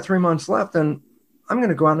I only got 3 months left, then I'm going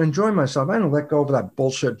to go out and enjoy myself. I'm going to let go of that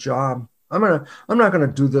bullshit job. I'm not going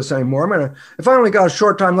to do this anymore. If I only got a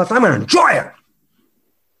short time left, I'm going to enjoy it.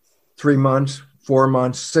 3 months, 4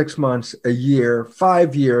 months, 6 months, a year,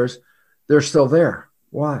 5 years, they're still there.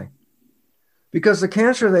 Why? Because the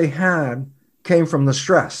cancer they had came from the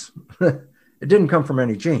stress. It didn't come from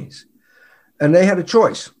any genes. And they had a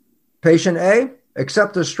choice. Patient A,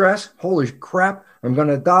 accept the stress. Holy crap, I'm going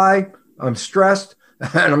to die. I'm stressed,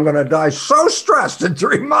 and I'm going to die so stressed in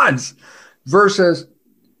 3 months. Versus,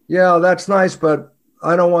 yeah, that's nice, but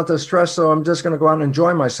I don't want the stress, so I'm just going to go out and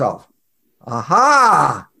enjoy myself.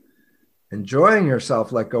 Aha! Enjoying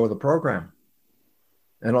yourself, let go of the program.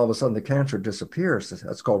 And all of a sudden the cancer disappears.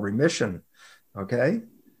 That's called remission. Okay.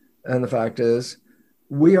 And the fact is,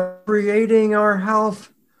 we are creating our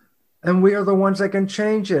health, and we are the ones that can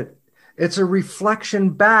change it. It's a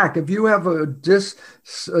reflection back. If you have a dis-ease,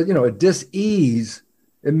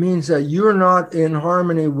 it means that you're not in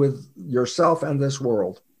harmony with yourself and this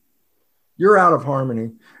world. You're out of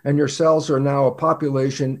harmony, and your cells are now a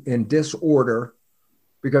population in disorder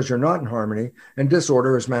because you're not in harmony, and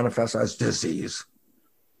disorder is manifest as disease.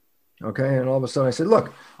 Okay, and all of a sudden I said,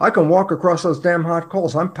 look, I can walk across those damn hot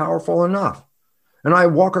coals. I'm powerful enough. And I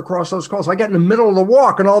walk across those coals. I get in the middle of the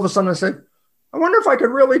walk, and all of a sudden I said, I wonder if I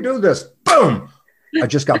could really do this. Boom! I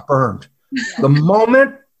just got burned. The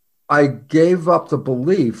moment I gave up the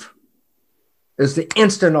belief is the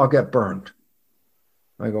instant I'll get burned.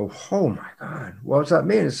 I go, oh my God, what does that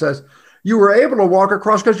mean? It says, you were able to walk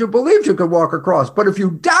across because you believed you could walk across. But if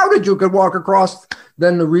you doubted you could walk across,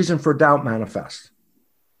 then the reason for doubt manifests.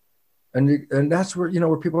 And that's where,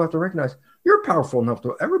 where people have to recognize, you're powerful enough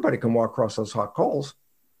to, everybody can walk across those hot coals.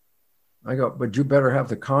 I go, but you better have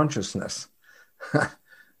the consciousness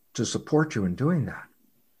to support you in doing that.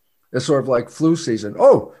 It's sort of like flu season.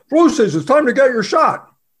 Oh, flu season, it's time to get your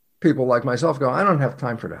shot. People like myself go, I don't have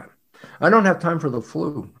time for that. I don't have time for the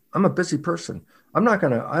flu. I'm a busy person. I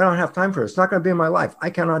don't have time for it. It's not going to be in my life. I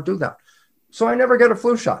cannot do that. So I never get a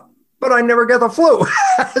flu shot, but I never get the flu.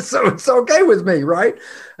 So it's okay with me, right?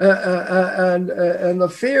 And the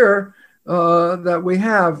fear that we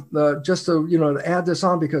have, just to add this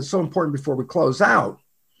on because it's so important before we close out,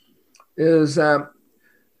 is a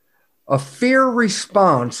fear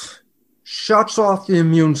response shuts off the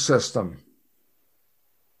immune system.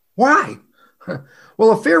 Why?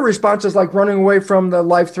 Well, a fear response is like running away from the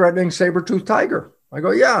life-threatening saber-toothed tiger. I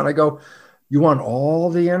go, yeah. And I go, you want all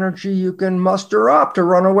the energy you can muster up to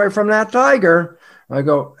run away from that tiger. I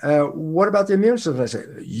go, what about the immune system? I say,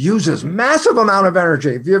 it uses massive amount of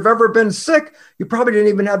energy. If you've ever been sick, you probably didn't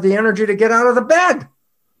even have the energy to get out of the bed.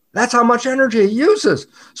 That's how much energy it uses.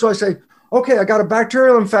 So I say, okay, I got a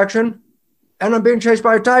bacterial infection and I'm being chased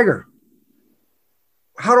by a tiger.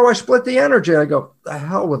 How do I split the energy? I go, the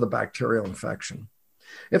hell with a bacterial infection.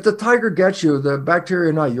 If the tiger gets you, the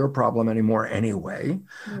bacteria are not your problem anymore anyway.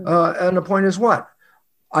 And the point is what?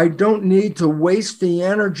 I don't need to waste the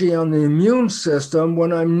energy on the immune system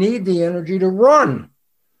when I need the energy to run.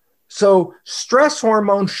 So stress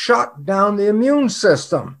hormones shut down the immune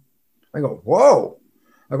system. I go, whoa.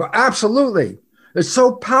 I go, absolutely. It's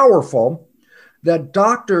so powerful that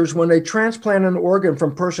doctors, when they transplant an organ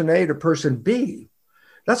from person A to person B,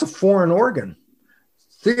 that's a foreign organ.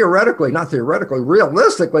 Theoretically, not theoretically,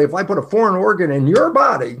 realistically, if I put a foreign organ in your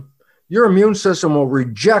body, your immune system will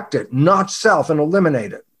reject it, not self, and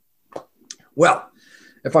eliminate it. Well,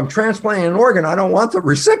 if I'm transplanting an organ, I don't want the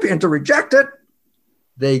recipient to reject it.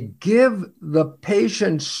 They give the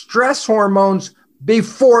patient stress hormones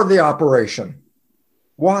before the operation.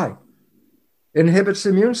 Why? It inhibits the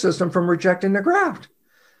immune system from rejecting the graft.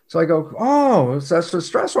 So I go, oh, that's what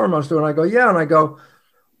stress hormones do. And I go, yeah. And I go,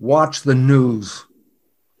 watch the news.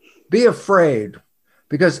 Be afraid,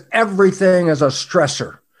 because everything is a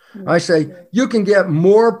stressor. I say, you can get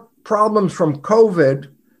more problems from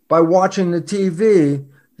COVID by watching the TV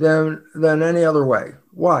than any other way.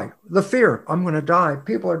 Why? The fear. I'm going to die.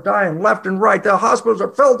 People are dying left and right. The hospitals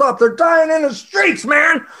are filled up. They're dying in the streets,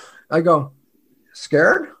 man. I go,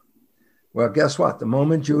 scared? Well, guess what? The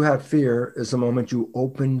moment you have fear is the moment you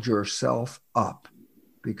opened yourself up,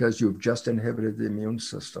 because you've just inhibited the immune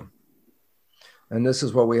system. And this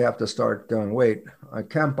is what we have to start doing. Wait, I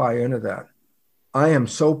can't buy into that. I am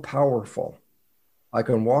so powerful. I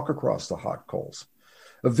can walk across the hot coals.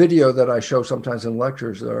 A video that I show sometimes in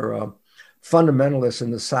lectures are fundamentalists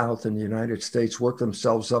in the South in the United States work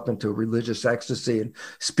themselves up into religious ecstasy and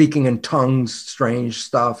speaking in tongues, strange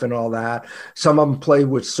stuff and all that. Some of them play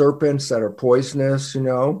with serpents that are poisonous, you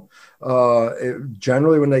know.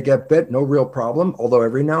 Generally, when they get bit, no real problem, although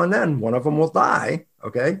every now and then one of them will die,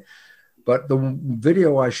 okay? But the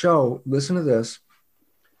video I show, listen to this.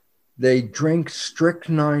 They drink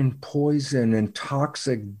strychnine poison in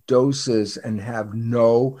toxic doses and have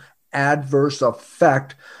no adverse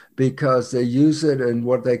effect because they use it in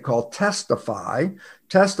what they call testify.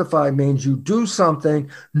 Testify means you do something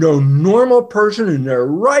no normal person in their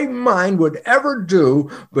right mind would ever do,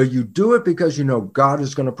 but you do it because you know God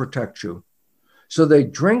is going to protect you. So they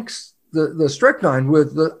drink the strychnine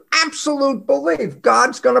with the absolute belief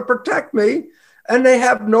God's going to protect me, and they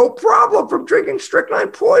have no problem from drinking strychnine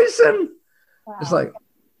poison. Wow. It's like,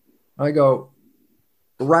 I go,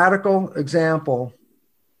 radical example,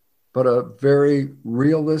 but a very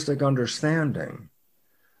realistic understanding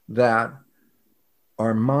that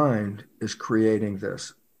our mind is creating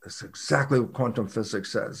this. It's exactly what quantum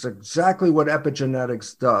physics says. It's exactly what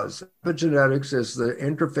epigenetics does. Epigenetics is the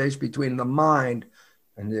interface between the mind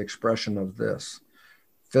and the expression of this.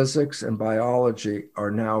 Physics and biology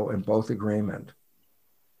are now in both agreement.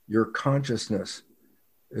 Your consciousness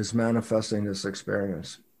is manifesting this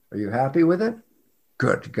experience. Are you happy with it?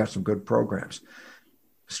 Good, you got some good programs.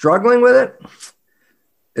 Struggling with it?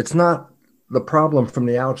 It's not the problem from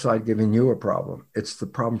the outside giving you a problem. It's the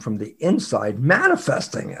problem from the inside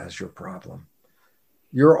manifesting as your problem.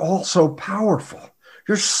 You're all so powerful.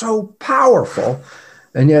 You're so powerful.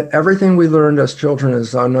 And yet everything we learned as children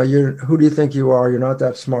is, oh, no, who do you think you are? You're not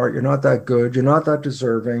that smart. You're not that good. You're not that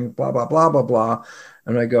deserving, blah, blah, blah, blah, blah.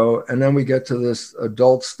 And I go, and then we get to this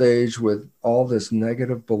adult stage with all this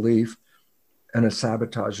negative belief, and it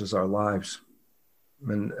sabotages our lives.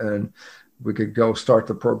 And we could go start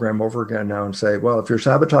the program over again now and say, well, if you're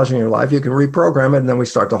sabotaging your life, you can reprogram it. And then we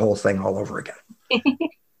start the whole thing all over again.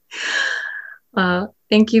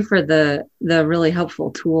 Thank you for the really helpful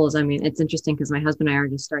tools. I mean, it's interesting because my husband and I are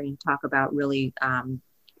just starting to talk about really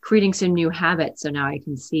creating some new habits. So now I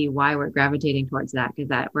can see why we're gravitating towards that, because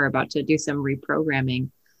that we're about to do some reprogramming.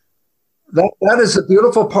 That is a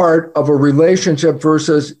beautiful part of a relationship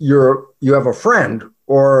versus you have a friend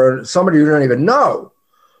or somebody you don't even know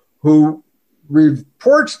who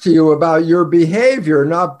reports to you about your behavior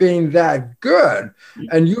not being that good.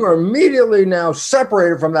 And you are immediately now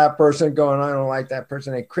separated from that person going, I don't like that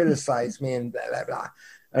person. They criticize me and blah, blah, blah.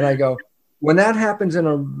 And I go, when that happens in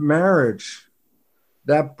a marriage,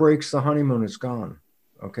 that breaks the honeymoon, it's gone.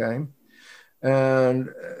 Okay. And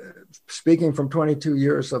speaking from 22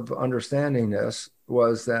 years of understanding this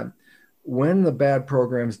was that when the bad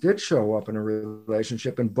programs did show up in a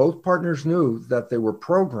relationship and both partners knew that they were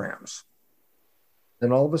programs,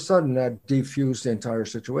 And all of a sudden that defused the entire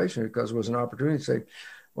situation because it was an opportunity to say,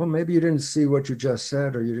 well, maybe you didn't see what you just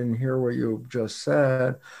said, or you didn't hear what you just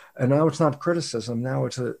said. And now it's not criticism. Now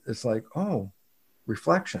it's like, oh,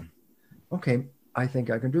 reflection. Okay, I think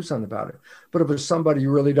I can do something about it. But if it's somebody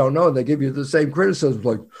you really don't know, and they give you the same criticism,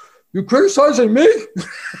 like, you criticizing me?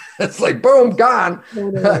 It's like, boom, gone.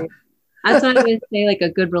 Totally. That's what I would say, like a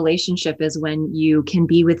good relationship is when you can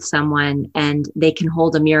be with someone and they can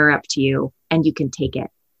hold a mirror up to you and you can take it.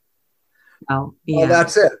 Oh, yeah. Well,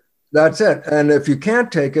 that's it. That's it. And if you can't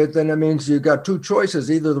take it, then it means you got two choices.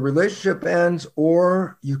 Either the relationship ends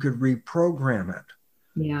or you could reprogram it.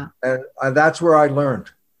 Yeah. And that's where I learned.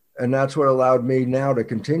 And that's what allowed me now to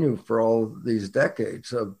continue for all these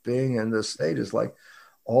decades of being in this state, is like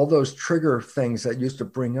all those trigger things that used to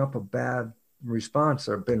bring up a bad response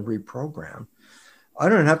have been reprogrammed. I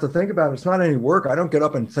don't have to think about it. It's not any work. I don't get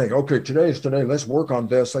up and think, okay, today is today. Let's work on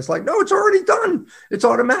this. It's like, no, it's already done. It's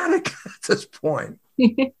automatic at this point.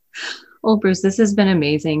 Well, Bruce, this has been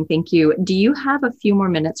amazing. Thank you. Do you have a few more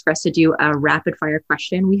minutes for us to do a rapid fire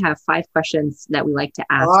question? We have 5 questions that we like to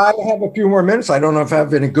ask. I have a few more minutes. I don't know if I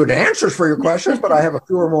have any good answers for your questions, but I have a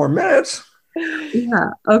few more minutes.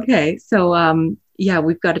 Yeah. Okay. So, yeah,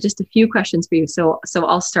 we've got just a few questions for you. So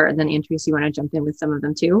I'll start, and then Andres, you want to jump in with some of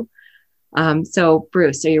them too. So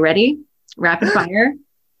Bruce, are you ready? Rapid fire.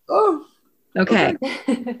 Oh, okay.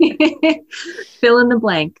 Fill in the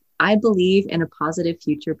blank. I believe in a positive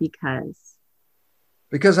future because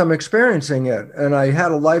I'm experiencing it, and I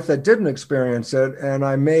had a life that didn't experience it, and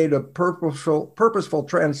I made a purposeful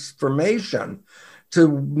transformation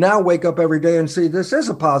to now wake up every day and see this is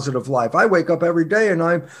a positive life. I wake up every day and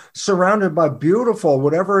I'm surrounded by beautiful,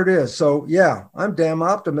 whatever it is. So yeah, I'm damn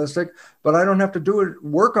optimistic, but I don't have to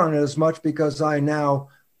work on it as much because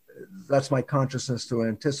that's my consciousness to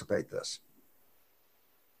anticipate this.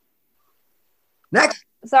 Next.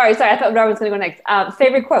 Sorry. I thought Robin was going to go next.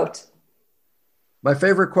 Favorite quote? My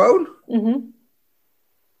favorite quote? Mm-hmm.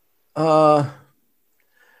 The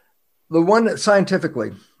one that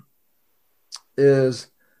scientifically is,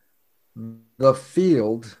 the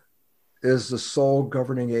field is the sole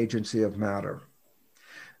governing agency of matter.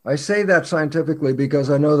 I say that scientifically because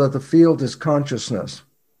I know that the field is consciousness,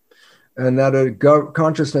 and that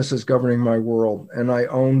consciousness is governing my world, and I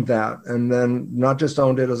own that. And then not just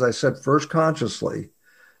owned it, as I said, first consciously,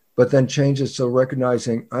 but then change it. So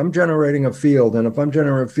recognizing I'm generating a field, and if I'm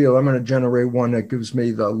generating a field, I'm going to generate one that gives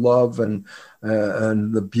me the love and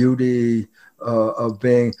the beauty of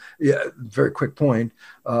being. Yeah, very quick point.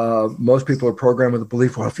 Most people are programmed with the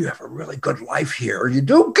belief, well, if you have a really good life here, you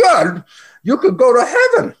do good, you could go to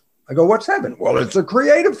heaven. I go, what's heaven? Well, it's a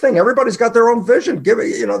creative thing. Everybody's got their own vision. Give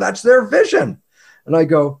it, that's their vision. And I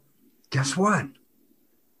go, guess what?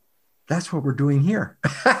 That's what we're doing here.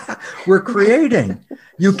 We're creating.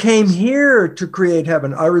 You came here to create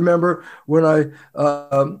heaven. I remember when I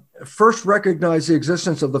first recognized the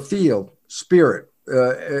existence of the field, spirit.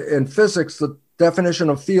 In physics, the definition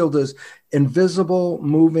of field is invisible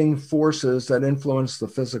moving forces that influence the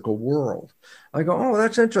physical world. I go, oh,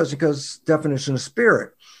 that's interesting, because definition of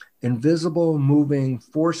spirit. Invisible moving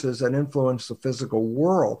forces that influence the physical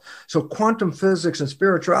world. So quantum physics and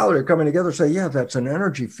spirituality are coming together to say, yeah, that's an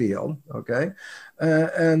energy field, okay?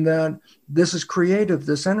 And then this is creative,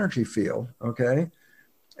 this energy field, okay?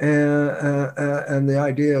 And the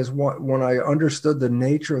idea is, when I understood the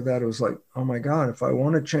nature of that, it was like, oh my God, if I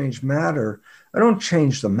want to change matter, I don't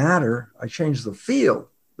change the matter, I change the field.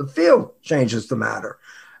 The field changes the matter.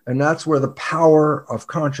 And that's where the power of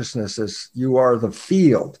consciousness is. You are the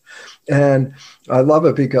field. And I love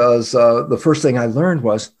it because the first thing I learned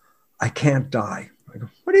was, I can't die. I go,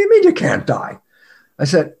 what do you mean you can't die? I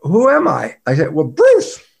said, who am I? I said, well,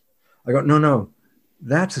 Bruce. I go, no,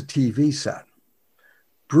 that's a TV set.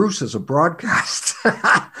 Bruce is a broadcast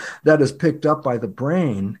that is picked up by the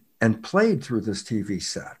brain and played through this TV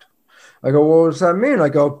set. I go, well, what does that mean? I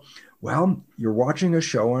go, well, you're watching a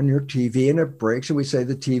show on your TV and it breaks and we say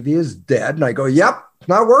the TV is dead. And I go, yep, it's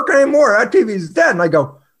not working anymore. That TV is dead. And I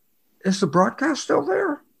go, is the broadcast still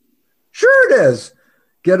there? Sure it is.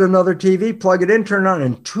 Get another TV, plug it in, turn it on,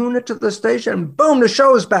 and tune it to the station. And boom, the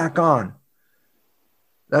show is back on.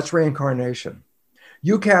 That's reincarnation.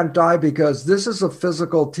 You can't die because this is a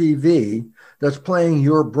physical TV that's playing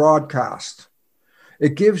your broadcast.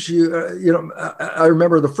 It gives you, I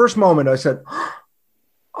remember the first moment I said,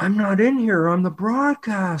 I'm not in here. I'm the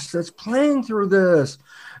broadcast that's playing through this.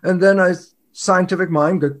 And then scientific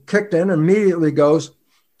mind kicked in and immediately goes,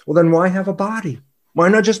 well, then why have a body? Why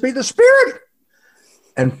not just be the spirit?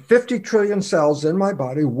 And 50 trillion cells in my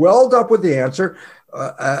body welled up with the answer.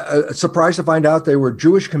 Surprised to find out they were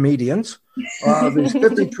Jewish comedians. These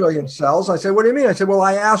 50 trillion cells. I said, what do you mean? I said, well,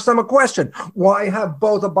 I asked them a question. Why have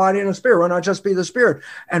both a body and a spirit? Why not just be the spirit?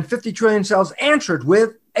 And 50 trillion cells answered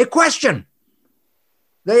with a question.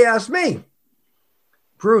 They asked me,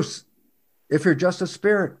 Bruce, if you're just a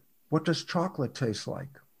spirit, what does chocolate taste like?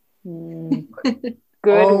 Good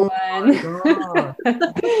one.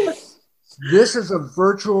 This is a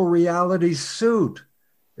virtual reality suit.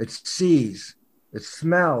 It sees, it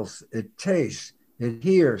smells, it tastes, it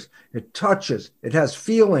hears, it touches, it has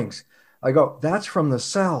feelings. I go, that's from the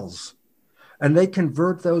cells. And they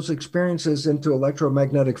convert those experiences into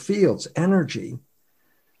electromagnetic fields, energy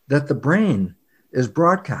that the brain is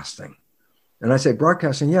broadcasting. And I say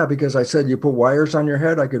broadcasting, yeah, because I said you put wires on your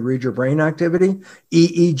head, I could read your brain activity,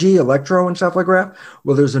 EEG, electroencephalograph.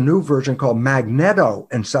 Well, there's a new version called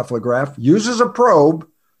magnetoencephalograph, uses a probe,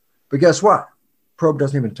 but guess what? Probe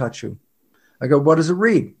doesn't even touch you. I go, what does it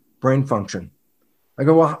read? Brain function. I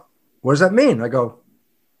go, well, what does that mean? I go,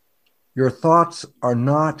 your thoughts are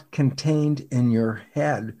not contained in your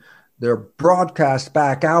head. They're broadcast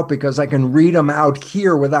back out because I can read them out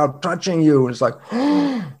here without touching you. And it's like,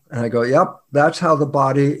 and I go, yep, that's how the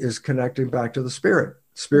body is connecting back to the spirit.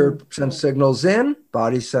 Spirit sends signals in,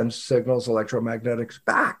 body sends signals, electromagnetics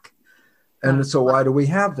back. And so why do we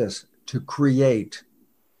have this? To create,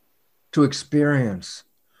 to experience.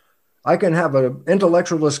 I can have an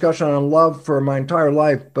intellectual discussion on love for my entire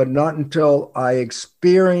life, but not until I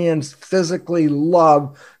experience physically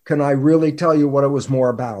love can I really tell you what it was more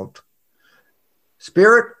about.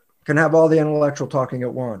 Spirit can have all the intellectual talking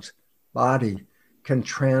at once. Body can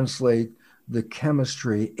translate the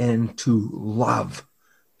chemistry into love,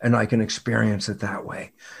 and I can experience it that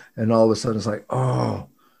way. And all of a sudden it's like, oh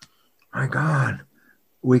my God,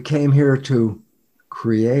 we came here to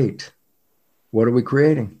create. What are we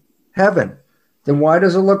creating? Heaven. Then why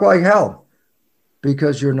does it look like hell?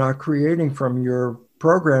 Because you're not creating from your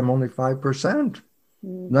program only 5%.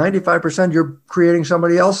 95% you're creating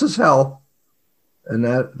somebody else's hell. And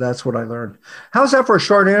that's what I learned. How's that for a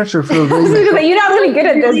short answer? For you're not really good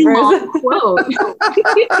at this, Bruce.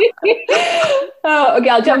 Oh, okay.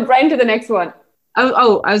 I'll jump right into the next one. I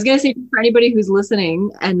was going to say, for anybody who's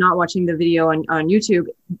listening and not watching the video on YouTube,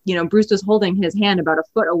 Bruce was holding his hand about a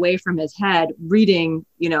foot away from his head, reading,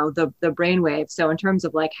 the brainwave. So in terms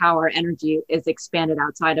of like how our energy is expanded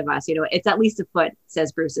outside of us, it's at least a foot,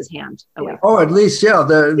 says Bruce's hand away. Oh, at least, yeah.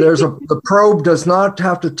 The probe does not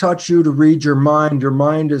have to touch you to read your mind. Your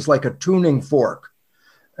mind is like a tuning fork,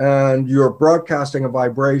 and you're broadcasting a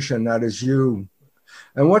vibration that is you.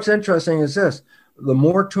 And what's interesting is this. The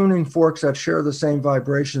more tuning forks that share the same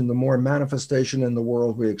vibration, the more manifestation in the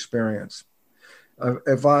world we experience.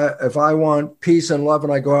 If I want peace and love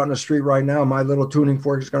and I go out in the street right now, my little tuning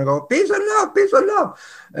fork is going to go, peace and love, peace and love.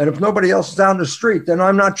 And if nobody else is down the street, then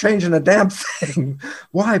I'm not changing a damn thing.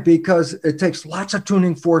 Why? Because it takes lots of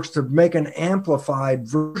tuning forks to make an amplified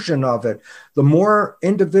version of it. The more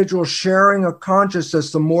individuals sharing a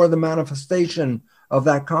consciousness, the more the manifestation of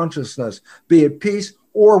that consciousness, be it peace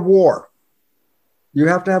or war. You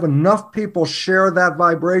have to have enough people share that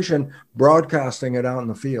vibration, broadcasting it out in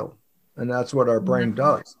the field. And that's what our brain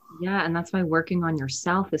does. Yeah. And that's why working on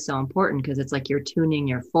yourself is so important, because it's like you're tuning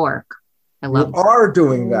your fork. I love You are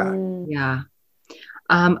doing that. Yeah.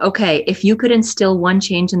 Okay. If you could instill one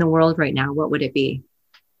change in the world right now, what would it be?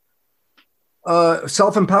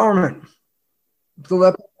 Self-empowerment. To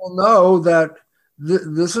let people know that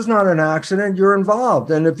this is not an accident. You're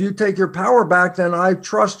involved. And if you take your power back, then I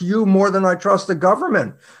trust you more than I trust the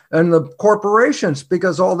government and the corporations,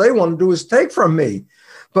 because all they want to do is take from me.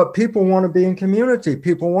 But people want to be in community.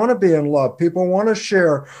 People want to be in love. People want to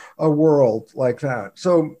share a world like that.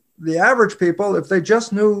 So the average people, if they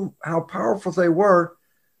just knew how powerful they were,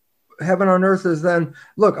 heaven on earth is then,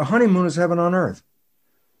 look, a honeymoon is heaven on earth.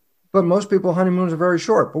 But most people, honeymoons are very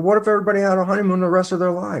short. But what if everybody had a honeymoon the rest of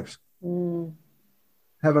their lives?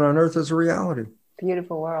 Heaven on earth is a reality.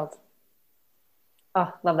 Beautiful world.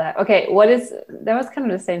 Oh, love that. Okay. That was kind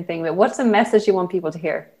of the same thing, but what's the message you want people to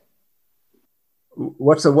hear?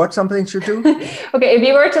 What something should do? Okay. If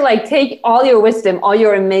you were to like take all your wisdom, all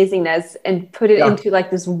your amazingness and put it into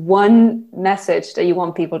like this one message that you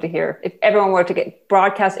want people to hear, if everyone were to get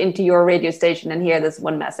broadcast into your radio station and hear this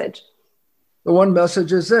one message. The one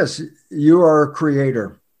message is this: you are a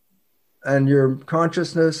creator, and your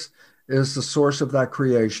consciousness is the source of that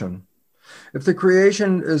creation. If the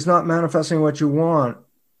creation is not manifesting what you want,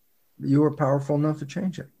 you are powerful enough to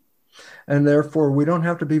change it. And therefore, we don't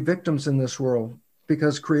have to be victims in this world,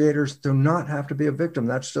 because creators do not have to be a victim.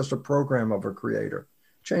 That's just a program of a creator.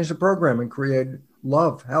 Change the program and create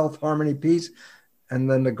love, health, harmony, peace, and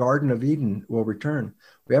then the Garden of Eden will return.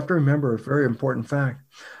 We have to remember a very important fact.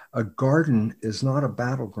 A garden is not a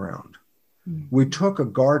battleground. We took a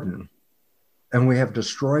garden and we have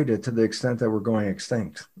destroyed it to the extent that we're going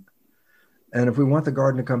extinct. And if we want the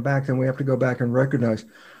garden to come back, then we have to go back and recognize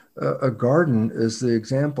a garden is the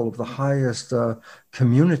example of the highest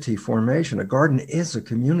community formation. A garden is a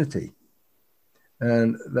community.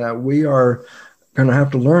 And that we are going to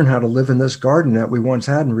have to learn how to live in this garden that we once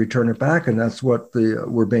had and return it back. And that's what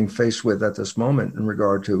we're being faced with at this moment in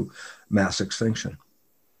regard to mass extinction.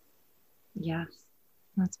 Yes,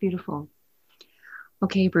 that's beautiful.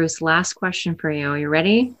 Okay, Bruce, last question for you. Are you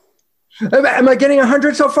ready? Am I getting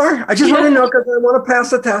 100 so far? I just want to know because I want to pass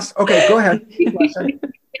the test. Okay, go ahead.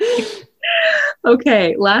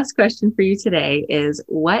 Okay, last question for you today is,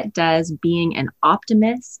 what does being an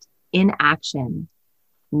optimist in action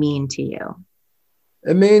mean to you?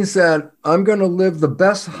 It means that I'm going to live the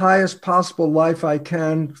best, highest possible life I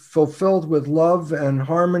can, fulfilled with love and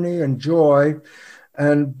harmony and joy.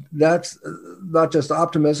 And that's not just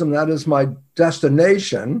optimism, that is my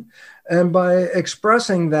destination. And by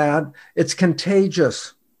expressing that, it's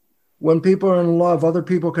contagious. When people are in love, other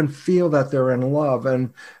people can feel that they're in love.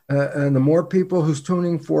 And the more people whose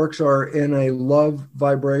tuning forks are in a love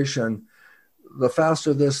vibration, the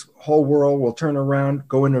faster this whole world will turn around,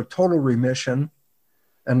 go into total remission,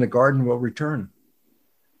 and the garden will return.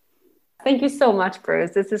 Thank you so much,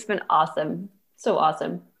 Bruce. This has been awesome. So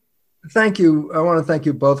awesome. Thank you. I want to thank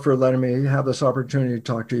you both for letting me have this opportunity to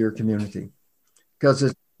talk to your community, because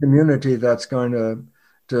it's a community that's going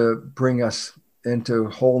to bring us into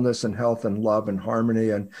wholeness and health and love and harmony.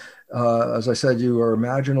 And as I said, you are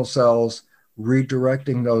imaginal cells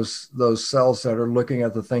redirecting those cells that are looking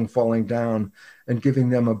at the thing falling down and giving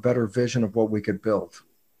them a better vision of what we could build.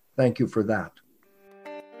 Thank you for that.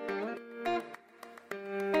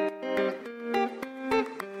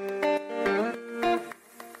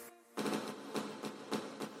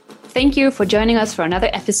 Thank you for joining us for another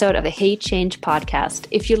episode of the Hey Change podcast.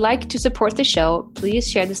 If you'd like to support the show, please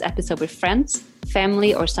share this episode with friends,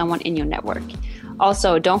 family, or someone in your network.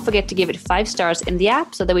 Also, don't forget to give it 5 stars in the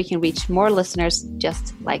app so that we can reach more listeners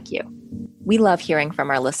just like you. We love hearing from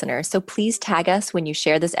our listeners, so please tag us when you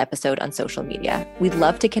share this episode on social media. We'd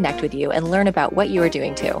love to connect with you and learn about what you are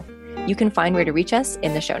doing too. You can find where to reach us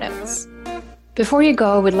in the show notes. Before you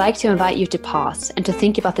go, we'd like to invite you to pause and to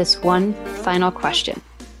think about this one final question.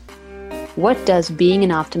 What does being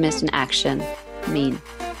an optimist in action mean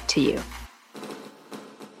to you?